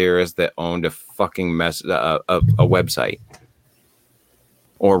conspiracy theorist that owned a fucking a website.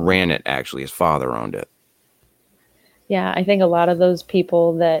 Or ran it, actually. His father owned it. Yeah, I think a lot of those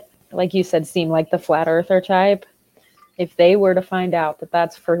people that, like you said, seem like the flat earther type, if they were to find out that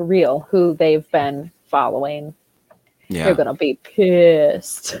that's for real, who they've been following, they're going to be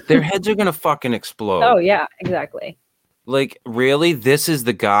pissed. Their heads are going to fucking explode. Oh, yeah, exactly. Like, really? This is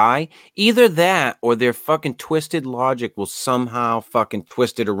the guy? Either that or their fucking twisted logic will somehow fucking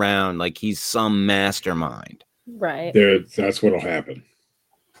twist it around like he's some mastermind. Right. That's what'll happen.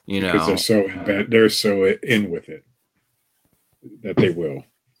 You know, because they're so in with it that they will,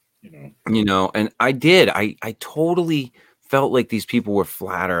 you know, and I totally felt like these people were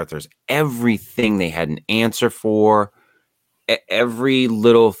flat earthers. Everything they had an answer for, every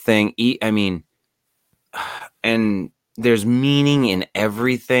little thing. I mean, and there's meaning in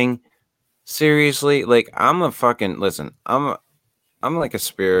everything. Seriously, like I'm like a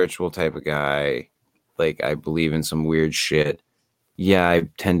spiritual type of guy. Like I believe in some weird shit. Yeah, I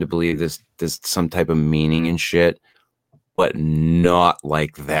tend to believe there's some type of meaning in shit, but not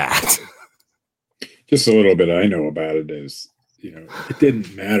like that. Just a little bit I know about it is, it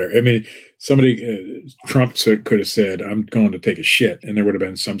didn't matter. I mean, Trump could have said, "I'm going to take a shit," and there would have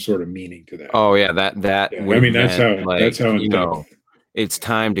been some sort of meaning to that. Oh yeah, that. Yeah, I mean, that's how you know, it's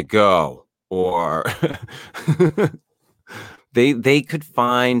time to go, or they could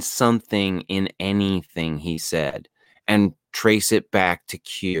find something in anything he said and trace it back to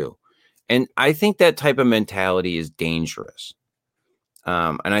Q. And I think that type of mentality is dangerous.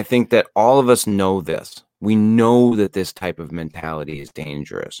 And I think that all of us know this. We know that this type of mentality is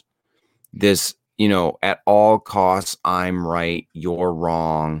dangerous. This, at all costs, I'm right, you're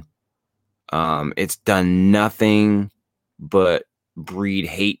wrong. It's done nothing but breed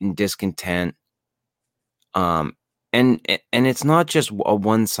hate and discontent. And it's not just a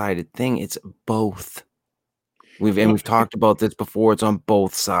one-sided thing, it's both. We've talked about this before. It's on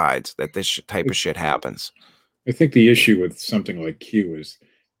both sides that this type of shit happens. I think the issue with something like Q is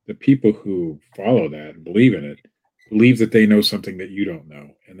the people who follow that and believe in it believe that they know something that you don't know,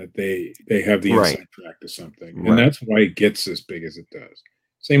 and that they have the Right. inside track to something, Right. and that's why it gets as big as it does.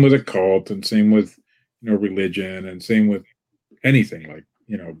 Same with a cult, and same with religion, and same with anything like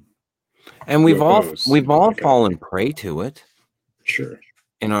And we've UFOs, all fallen prey to it. Sure.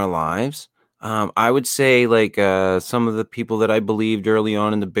 In our lives. I would say like some of the people that I believed early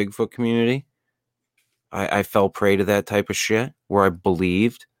on in the Bigfoot community, I fell prey to that type of shit where I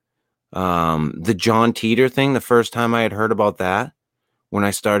believed. The John Teeter thing, the first time I had heard about that, when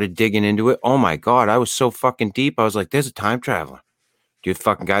I started digging into it, oh my God, I was so fucking deep. I was like, there's a time traveler. Dude,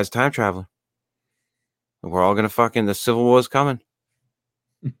 fucking guy's a time traveler. We're all going to the Civil War's coming.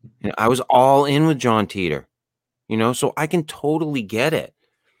 I was all in with John Teeter, so I can totally get it.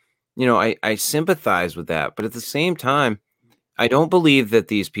 I sympathize with that, but at the same time, I don't believe that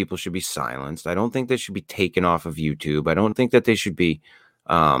these people should be silenced. I don't think they should be taken off of YouTube. I don't think that they should be,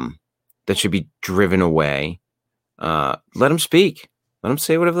 driven away. Let them speak. Let them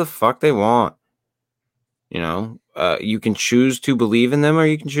say whatever the fuck they want. You can choose to believe in them, or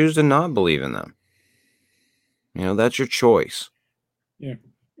you can choose to not believe in them. That's your choice. Yeah.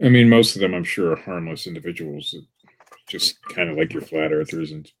 I mean, most of them, I'm sure, are harmless individuals, just kind of like your flat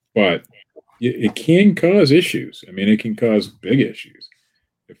earthers, but it can cause issues. I mean, it can cause big issues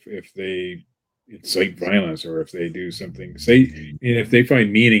if they incite violence, or if they do something. If they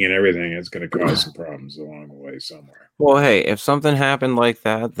find meaning in everything, it's going to cause some problems along the way somewhere. Well, hey, if something happened like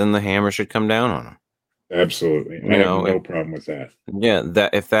that, then the hammer should come down on them. Absolutely, I have no problem with that. Yeah,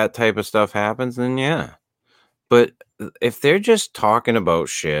 that if that type of stuff happens, then yeah. But if they're just talking about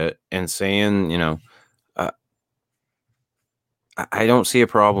shit and saying, I don't see a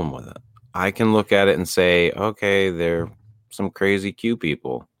problem with it. I can look at it and say, okay, they're some crazy Q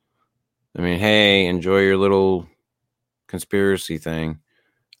people. I mean, hey, enjoy your little conspiracy thing.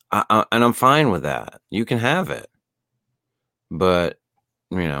 And I'm fine with that. You can have it. But,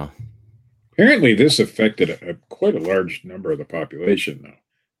 apparently this affected quite a large number of the population,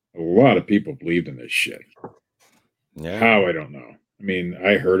 though. A lot of people believed in this shit. Yeah. How, I don't know. I mean,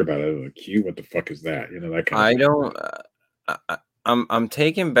 I heard about it. Like, Q, what the fuck is that? That kind of thing. I'm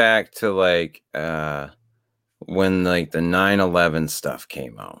taken back to like when like the 9/11 stuff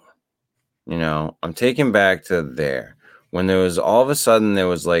came out. I'm taken back to there when there was all of a sudden there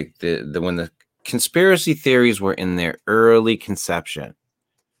was like when the conspiracy theories were in their early conception.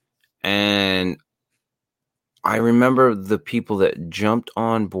 And I remember the people that jumped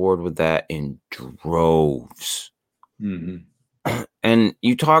on board with that in droves. Mm-hmm. And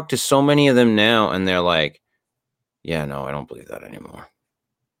you talk to so many of them now and they're like, yeah, no, I don't believe that anymore.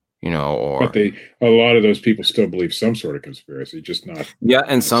 But a lot of those people still believe some sort of conspiracy, just not. Yeah,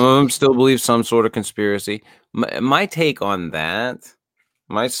 and some of them still believe some sort of conspiracy. My take on that,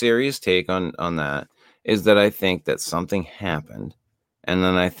 my serious take on that, is that I think that something happened, and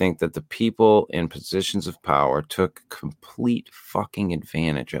then I think that the people in positions of power took complete fucking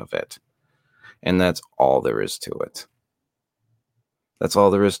advantage of it, and that's all there is to it. That's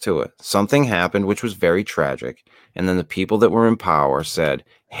all there is to it. Something happened, which was very tragic. And then the people that were in power said,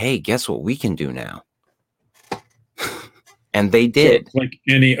 hey, guess what we can do now? And they did. So, like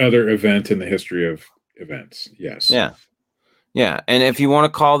any other event in the history of events. Yes. Yeah. Yeah. And if you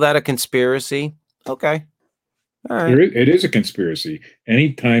want to call that a conspiracy, okay. All right. It is a conspiracy.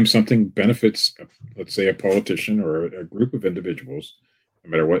 Anytime something benefits, let's say, a politician or a group of individuals, no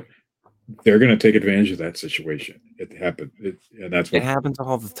matter what, they're going to take advantage of that situation. It happened, and that's what it happens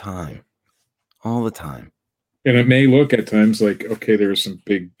all the time, all the time. And it may look at times like, okay, there's some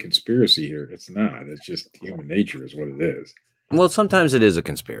big conspiracy here. It's not. It's just human nature, is what it is. Well, sometimes it is a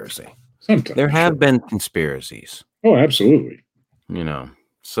conspiracy. Sometimes there have been conspiracies. Oh, absolutely.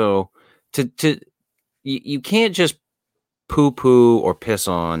 So you can't just poo-poo or piss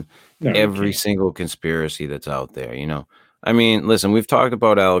on every single conspiracy that's out there. I mean, listen, we've talked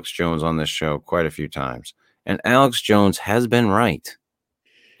about Alex Jones on this show quite a few times, and Alex Jones has been right.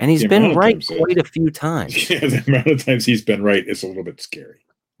 And he's been right quite a few times. Yeah, the amount of times he's been right is a little bit scary.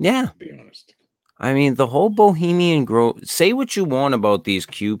 Yeah. To be honest. I mean, the whole Bohemian Grove, say what you want about these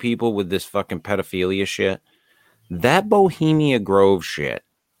Q people with this fucking pedophilia shit. That Bohemian Grove shit,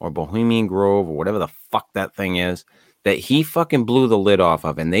 or Bohemian Grove, or whatever the fuck that thing is, that he fucking blew the lid off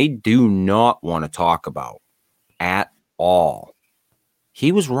of, and they do not want to talk about at all.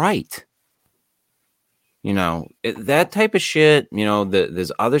 He was right. That type of shit,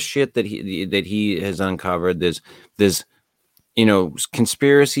 there's other shit that he has uncovered. There's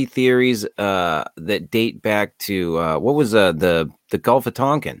conspiracy theories that date back to what was the Gulf of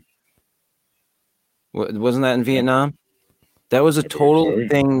Tonkin? Wasn't that in Vietnam? That was a total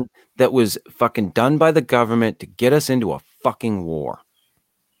thing that was fucking done by the government to get us into a fucking war.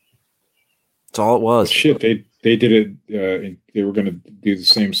 That's all it was. Well, shit, they did it. They were going to do the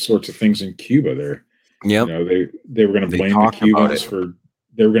same sorts of things in Cuba there. Yep. They were going to blame the Cubans for.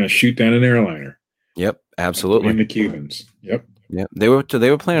 They were going to shoot down an airliner. Yep, absolutely. Blame the Cubans. Yep. Yep. They were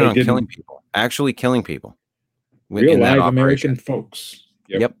planning on killing people. Actually killing people. Real live American folks.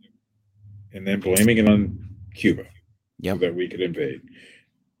 Yep. And then blaming it on Cuba. Yep. So that we could invade.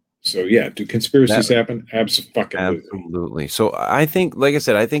 So yeah, do conspiracies happen? Absolutely. So I think, like I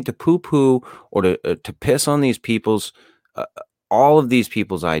said, I think to poo-poo or to piss on these people's, all of these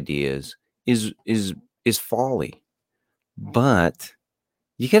people's ideas is folly. But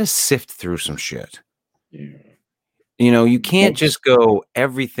you got to sift through some shit. Yeah. You can't just go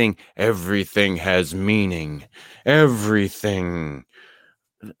everything has meaning. Everything.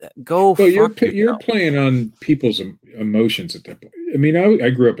 Go. Well, you're playing on people's emotions at that point. I mean, I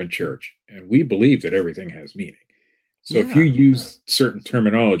grew up in church, and we believe that everything has meaning. So if you use certain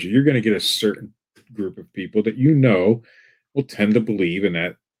terminology, you're going to get a certain group of people that will tend to believe in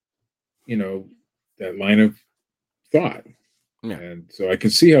that, that line of thought. Yeah. And so I can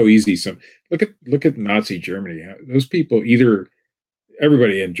see how easy look at Nazi Germany. Those people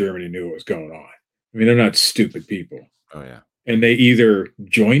everybody in Germany knew what was going on. I mean, they're not stupid people. Oh yeah. And they either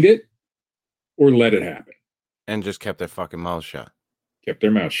joined it or let it happen. And just kept their fucking mouths shut. Kept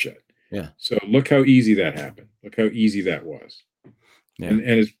their mouth shut. Yeah. So look how easy that happened. Look how easy that was. Yeah.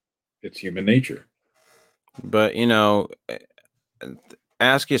 And it's human nature. But,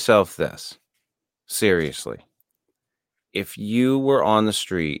 ask yourself this. Seriously. If you were on the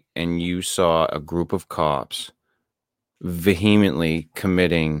street and you saw a group of cops vehemently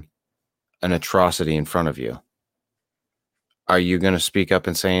committing an atrocity in front of you, are you going to speak up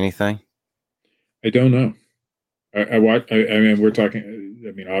and say anything? I don't know. I mean, we're talking.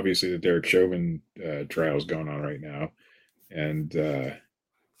 I mean, obviously, the Derek Chauvin trial is going on right now, and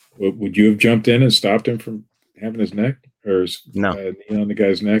would you have jumped in and stopped him from having his neck or knee on the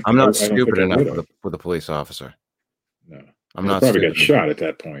guy's neck? I'm not stupid enough with a police officer. No, I'm not. Probably got shot at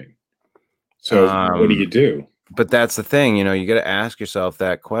that point. So what do you do? But that's the thing, you got to ask yourself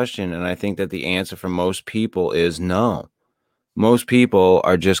that question, and I think that the answer for most people is no. Most people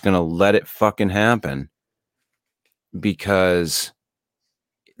are just going to let it fucking happen because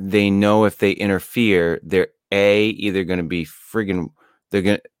they know if they interfere, they're either going to be they're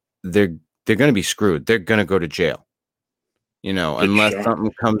going to be screwed. They're going to go to jail, unless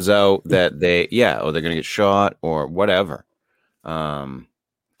something comes out that or they're going to get shot or whatever. And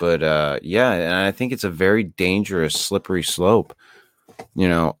I think it's a very dangerous, slippery slope.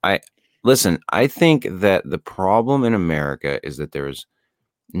 I think that the problem in America is that there is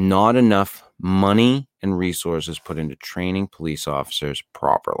not enough money and resources put into training police officers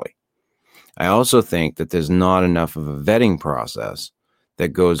properly. I also think that there's not enough of a vetting process that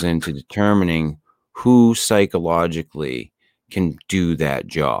goes into determining who psychologically can do that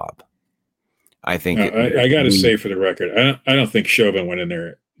job. I think I got to say, for the record, I don't think Chauvin went in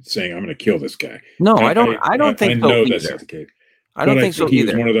there saying, "I'm going to kill this guy." No, I don't think so. I know that's not the case. I don't think so either. He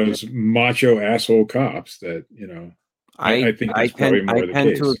was one of those macho asshole cops that I think that's probably more the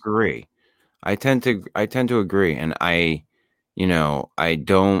case. To agree. I tend to agree, and I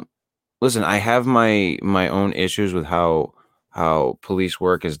don't listen. I have my own issues with how police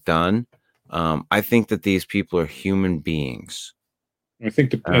work is done. I think that these people are human beings. I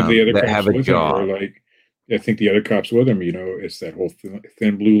think the other cops have a job. I think the other cops with him, it's that whole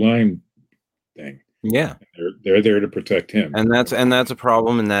thin blue line thing. Yeah, they're there to protect him, and that's a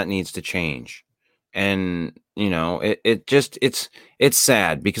problem, and that needs to change. And it's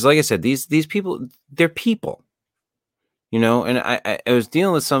sad because, like I said, these people, they're people, and I was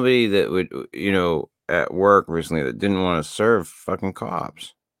dealing with somebody that would at work recently that didn't want to serve fucking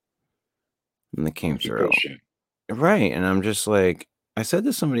cops, and they came through, right? And I'm just like, I said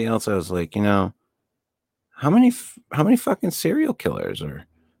to somebody else, I was like, how many fucking serial killers or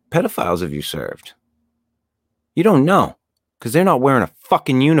pedophiles have you served? You don't know because they're not wearing a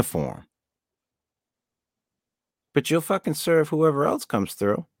fucking uniform. But you'll fucking serve whoever else comes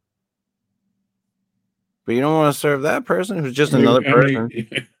through. But you don't want to serve that person who's just another person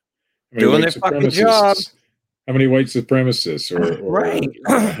doing their fucking job. How many white supremacists or right?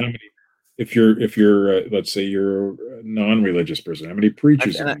 How many? If you're let's say you're a non-religious person, how many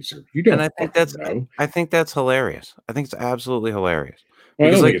preachers have you served? You don't. And I think that's hilarious. I think it's absolutely hilarious. Well,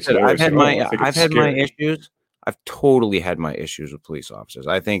 I don't think it's hilarious. I've had my issues. I've totally had my issues with police officers.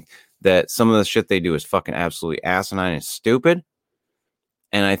 I think that some of the shit they do is fucking absolutely asinine and stupid.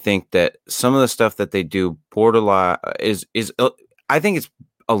 And I think that some of the stuff that they do borderline is I think it's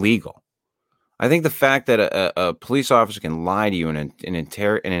illegal. I think the fact that a police officer can lie to you in an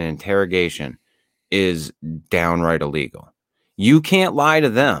interrogation is downright illegal. You can't lie to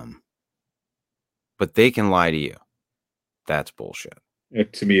them, but they can lie to you. That's bullshit.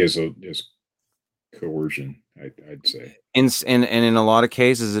 It, to me, is coercion. I'd say. And in a lot of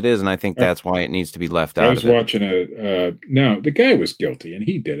cases it is, and I think that's why it needs to be left out. I was watching now the guy was guilty and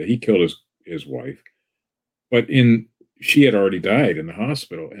he did it. He killed his wife, but she had already died in the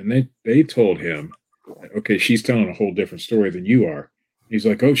hospital, and they told him, okay, she's telling a whole different story than you are. He's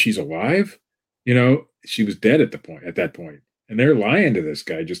like, oh, she's alive? She was dead at that point. And they're lying to this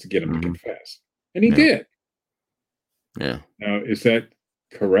guy just to get him to confess. And he did. Yeah. Now, is that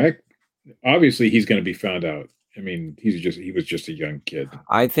correct? Obviously he's going to be found out. I mean, he was just a young kid.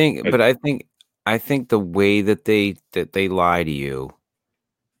 I think the way that they lie to you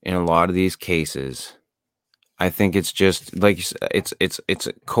in a lot of these cases, I think it's just like you said, it's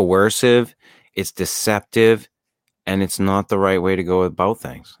coercive, it's deceptive, and it's not the right way to go about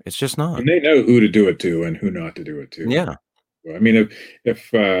things. It's just not. And they know who to do it to and who not to do it to. Yeah. I mean,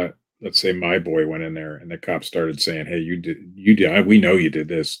 if let's say my boy went in there and the cops started saying, "Hey, you did, we know you did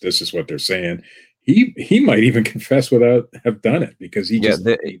this. This is what they're saying." He might even confess without have done it because he just.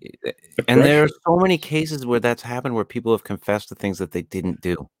 And there are so many cases where that's happened, where people have confessed to things that they didn't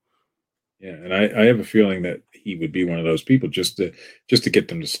do. Yeah, and I have a feeling that he would be one of those people just to get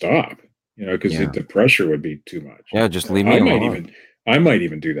them to stop, because the pressure would be too much. Yeah, just leave me alone. I might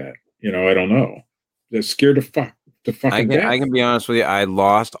even do that. I don't know. They're scared to fucking death. I can be honest with you. I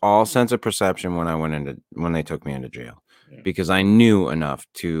lost all sense of perception when they took me into jail, because I knew enough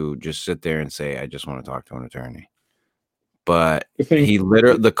to just sit there and say, I just want to talk to an attorney. But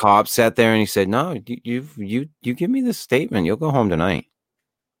the cop sat there and he said, no, you give me this statement, you'll go home tonight.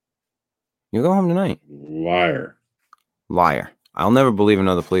 You'll go home tonight. Liar. I'll never believe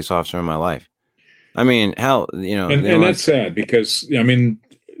another police officer in my life. I mean, hell, and that's sad because, I mean,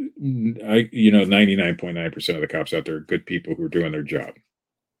 99.9% of the cops out there are good people who are doing their job.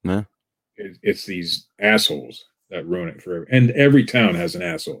 Yeah. It's these assholes that ruin it for everyone. And every town has an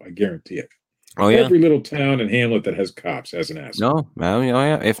asshole. I guarantee it. Oh, yeah. Every little town and hamlet that has cops has an asshole. No, well,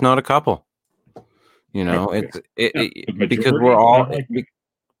 yeah, if not a couple.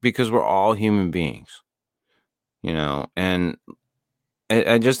 Because we're all human beings. And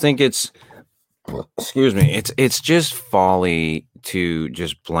I just think it's just folly to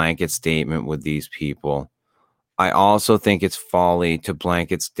just blanket statement with these people. I also think it's folly to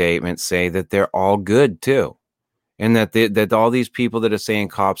blanket statement say that they're all good too. And that all these people that are saying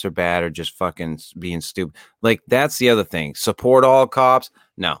cops are bad are just fucking being stupid. Like, that's the other thing. Support all cops?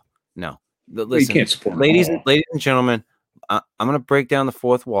 No. Listen, you can't support ladies all. Ladies and gentlemen, I'm going to break down the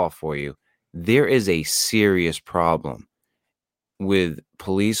fourth wall for you. There is a serious problem with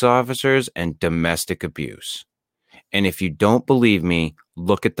police officers and domestic abuse. And if you don't believe me,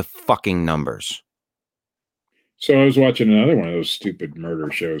 look at the fucking numbers. So I was watching another one of those stupid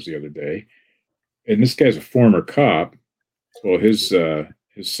murder shows the other day. And this guy's a former cop. Well, his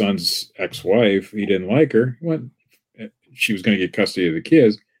son's ex-wife, he didn't like her. She was going to get custody of the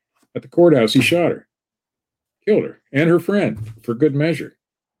kids. At the courthouse, he shot her, killed her, and her friend for good measure.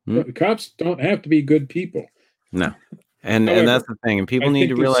 But cops don't have to be good people. No, and that's the thing. And people need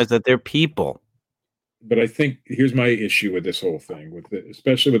to realize that they're people. But I think here's my issue with this whole thing,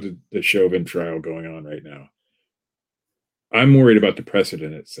 especially with the Chauvin trial going on right now. I'm worried about the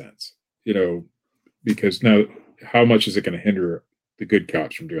precedent in sense, because now how much is it going to hinder the good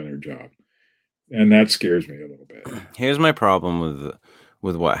cops from doing their job? And that scares me a little bit. Here's my problem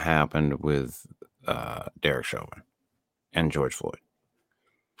with what happened with Derek Chauvin and George Floyd.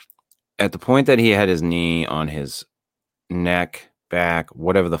 At the point that he had his knee on his neck, back,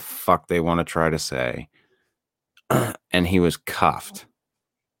 whatever the fuck they want to try to say, and he was cuffed,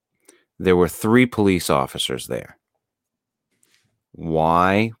 there were 3 police officers there.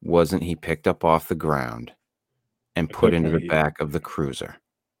 Why wasn't he picked up off the ground and put into the back of the cruiser?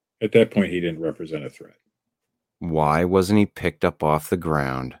 At that point, he didn't represent a threat. Why wasn't he picked up off the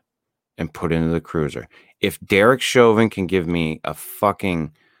ground and put into the cruiser? If Derek Chauvin can give me a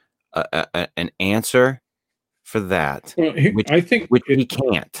fucking an answer for that, I think he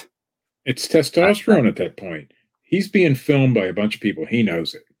can't. It's testosterone at that point. He's being filmed by a bunch of people. He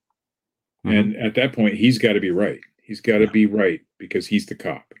knows it. Mm-hmm. And at that point, he's got to be right. He's got to be right because he's the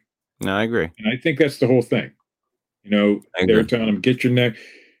cop. No, I agree. And I think that's the whole thing. They're telling him, get your neck.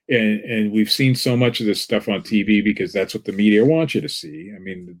 and we've seen so much of this stuff on TV because that's what the media wants you to see. I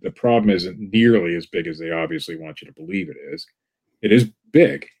mean, the problem isn't nearly as big as they obviously want you to believe it is. It is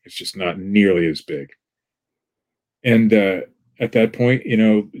big. It's just not nearly as big. And at that point,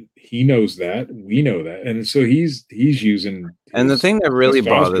 he knows that, we know that, and so he's using. And the thing that really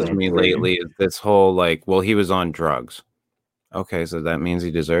bothers me lately is this whole he was on drugs. Okay, so that means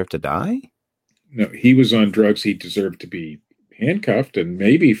he deserved to die? No, he was on drugs. He deserved to be handcuffed, and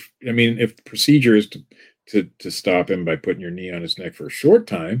maybe, if the procedure is to stop him by putting your knee on his neck for a short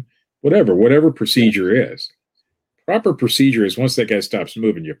time, whatever procedure is, proper procedure is once that guy stops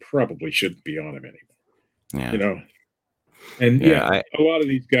moving, you probably shouldn't be on him anymore. Yeah. And a lot of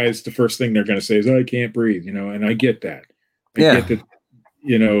these guys, the first thing they're going to say is, "Oh, I can't breathe," and I get that. I get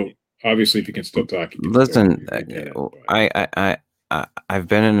that. Obviously, if you can still talk, you can listen. I've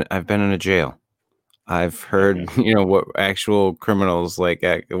been in a jail. I've heard what actual criminals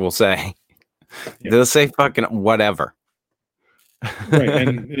will say. They'll say fucking whatever. Right,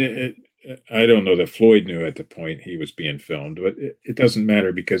 and I don't know that Floyd knew at the point he was being filmed, but it doesn't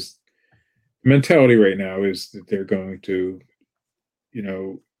matter because the mentality right now is that they're going to,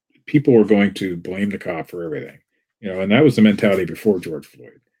 people are going to blame the cop for everything, and that was the mentality before George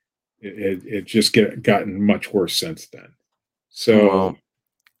Floyd. It just gotten much worse since then. So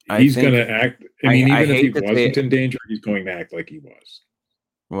he's going to act. Even if he wasn't in danger, he's going to act like he was.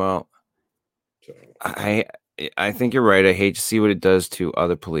 Well, so I think you're right. I hate to see what it does to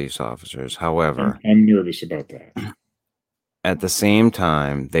other police officers. However, I'm nervous about that. At the same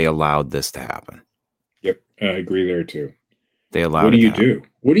time, they allowed this to happen. Yep, I agree there too. They allowed. What do you do?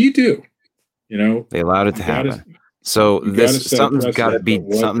 What do you do? They allowed it to happen. So something's got to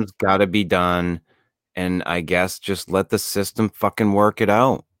be done, and I guess just let the system fucking work it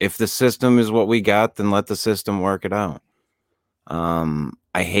out. If the system is what we got, then let the system work it out. I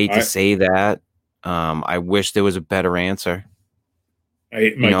hate to say that. I wish there was a better answer.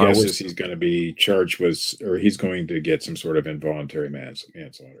 My guess is he's going to be charged or he's going to get some sort of involuntary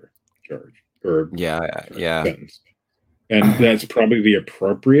manslaughter charge or sentence, and that's probably the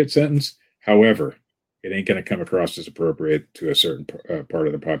appropriate sentence. However, it ain't going to come across as appropriate to a certain part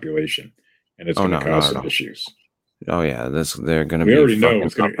of the population, and it's going to cause some issues. Oh yeah, they're going to. We already know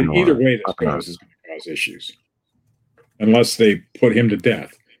it's going to either way. This is going to cause issues, unless they put him to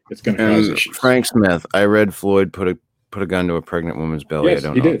death. It's going to cause issues. Frank Smith, I read Floyd put a gun to a pregnant woman's belly. Yes,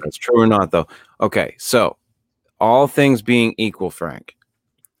 I don't know if that's true or not, though. Okay, so all things being equal, Frank,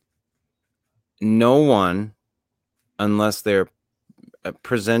 no one, unless they're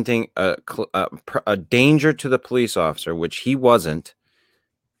presenting a danger to the police officer, which he wasn't.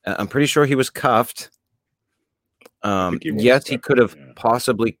 I'm pretty sure he was cuffed. Yes, he could have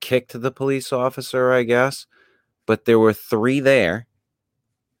possibly kicked the police officer, I guess, but there were 3 there.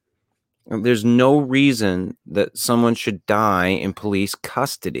 There's no reason that someone should die in police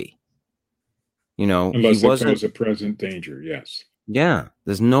custody. Unless it poses a present danger, yes. Yeah,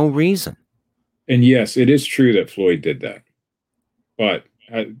 there's no reason. And yes, it is true that Floyd did that. But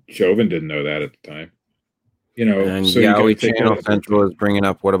Chauvin didn't know that at the time. And so Yowie Channel Central is bringing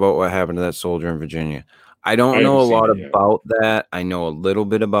up, what about what happened to that soldier in Virginia? I don't know a lot about that. I know a little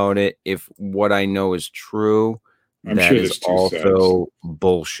bit about it. If what I know is true, that is also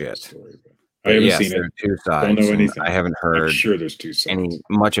bullshit. I haven't seen it. 2 sides. Don't know anything. I haven't heard. I'm sure there's 2 sides.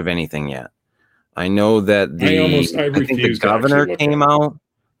 Much of anything yet. I know that I think the governor came out.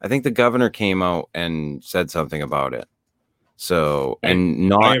 I think the governor came out and said something about it. So, and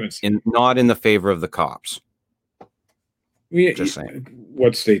not in the favor of the cops. Just saying.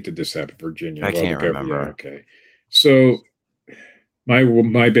 What state did this happen? Virginia. I can't remember. Okay. So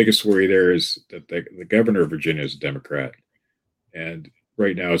my biggest worry there is that the governor of Virginia is a Democrat, and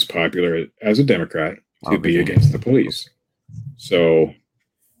right now it's popular as a Democrat to be against the police. So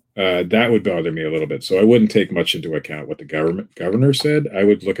that would bother me a little bit. So I wouldn't take much into account what the governor said. I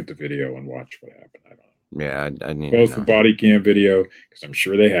would look at the video and watch what happened. I don't know. Yeah, I need both the body cam video, because I'm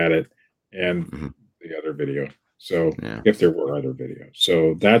sure they had it, and the other video. So if there were other videos,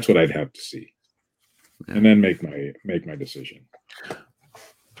 so that's what I'd have to see, and then make my decision.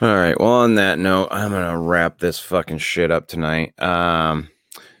 All right. Well, on that note, I'm gonna wrap this fucking shit up tonight,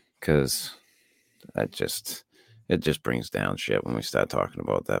 because it just brings down shit when we start talking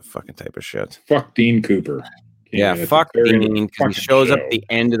about that fucking type of shit. Fuck Dean Cooper. Yeah, fuck Dean, because he shows up at the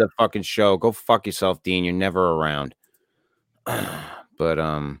end of the fucking show. Go fuck yourself, Dean. You're never around.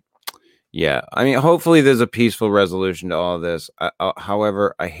 But yeah. I mean, hopefully there's a peaceful resolution to all of this.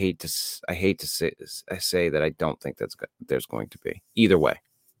 However, I hate to say that I don't think there's going to be either way.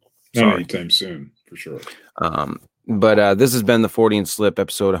 Not anytime soon, for sure. But this has been the Fortean Slip,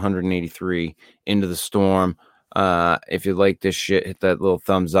 episode 183, Into the Storm. If you like this shit, hit that little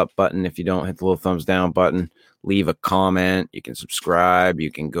thumbs up button. If you don't, hit the little thumbs down button. Leave a comment. You can subscribe.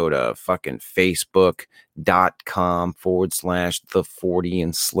 You can go to fucking facebook.com/the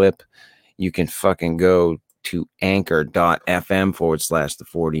Fortean Slip. You can fucking go to anchor.fm/the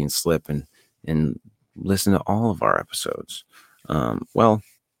Fortean Slip and listen to all of our episodes. Well,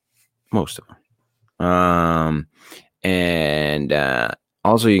 most of them. And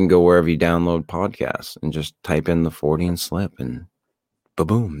also you can go wherever you download podcasts and just type in the Fortean Slip and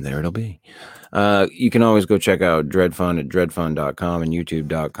boom, there it'll be. You can always go check out Dreadfund at dreadfund.com and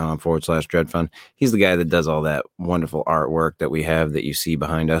youtube.com/Dreadfund. He's the guy that does all that wonderful artwork that we have that you see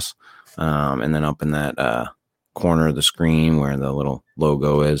behind us. And then up in that corner of the screen where the little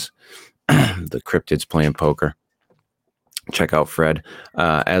logo is, the cryptids playing poker. Check out Fred.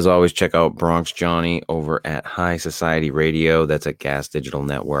 As always, check out Bronx Johnny over at High Society Radio. That's at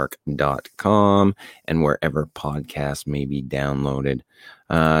gasdigitalnetwork.com and wherever podcasts may be downloaded.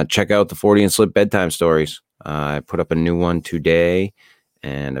 Check out the Fortean Slip bedtime stories. I put up a new one today,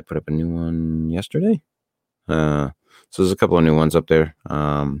 and I put up a new one yesterday. So there's a couple of new ones up there.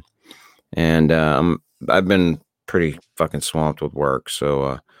 And I've been pretty fucking swamped with work,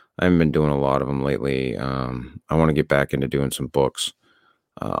 so I haven't been doing a lot of them lately. I want to get back into doing some books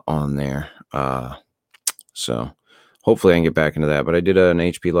on there. So hopefully I can get back into that. But I did an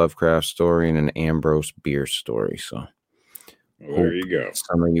H.P. Lovecraft story and an Ambrose Bierce story. So there you go.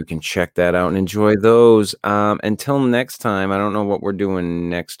 Some of you can check that out and enjoy those. Until next time, I don't know what we're doing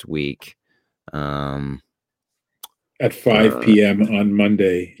next week. At 5 p.m. on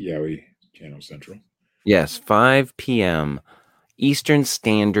Monday, Yowie Channel Central. Yes, 5 p.m. Eastern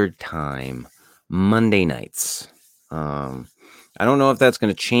Standard Time, Monday nights. I don't know if that's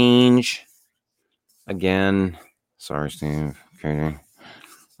going to change again. Sorry, Steve. Okay.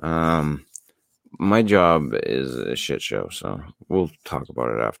 My job is a shit show, so we'll talk about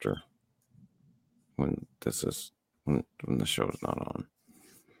it after when the show is not on.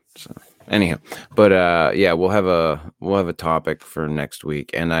 So anyhow, but yeah, we'll have a topic for next week,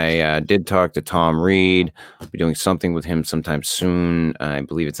 and I did talk to Tom Reed. I'll be doing something with him sometime soon. I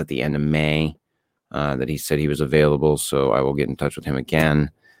believe it's at the end of May that he said he was available, so I will get in touch with him again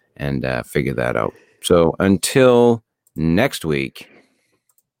and figure that out. So until next week,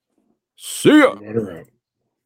 see ya. Water out.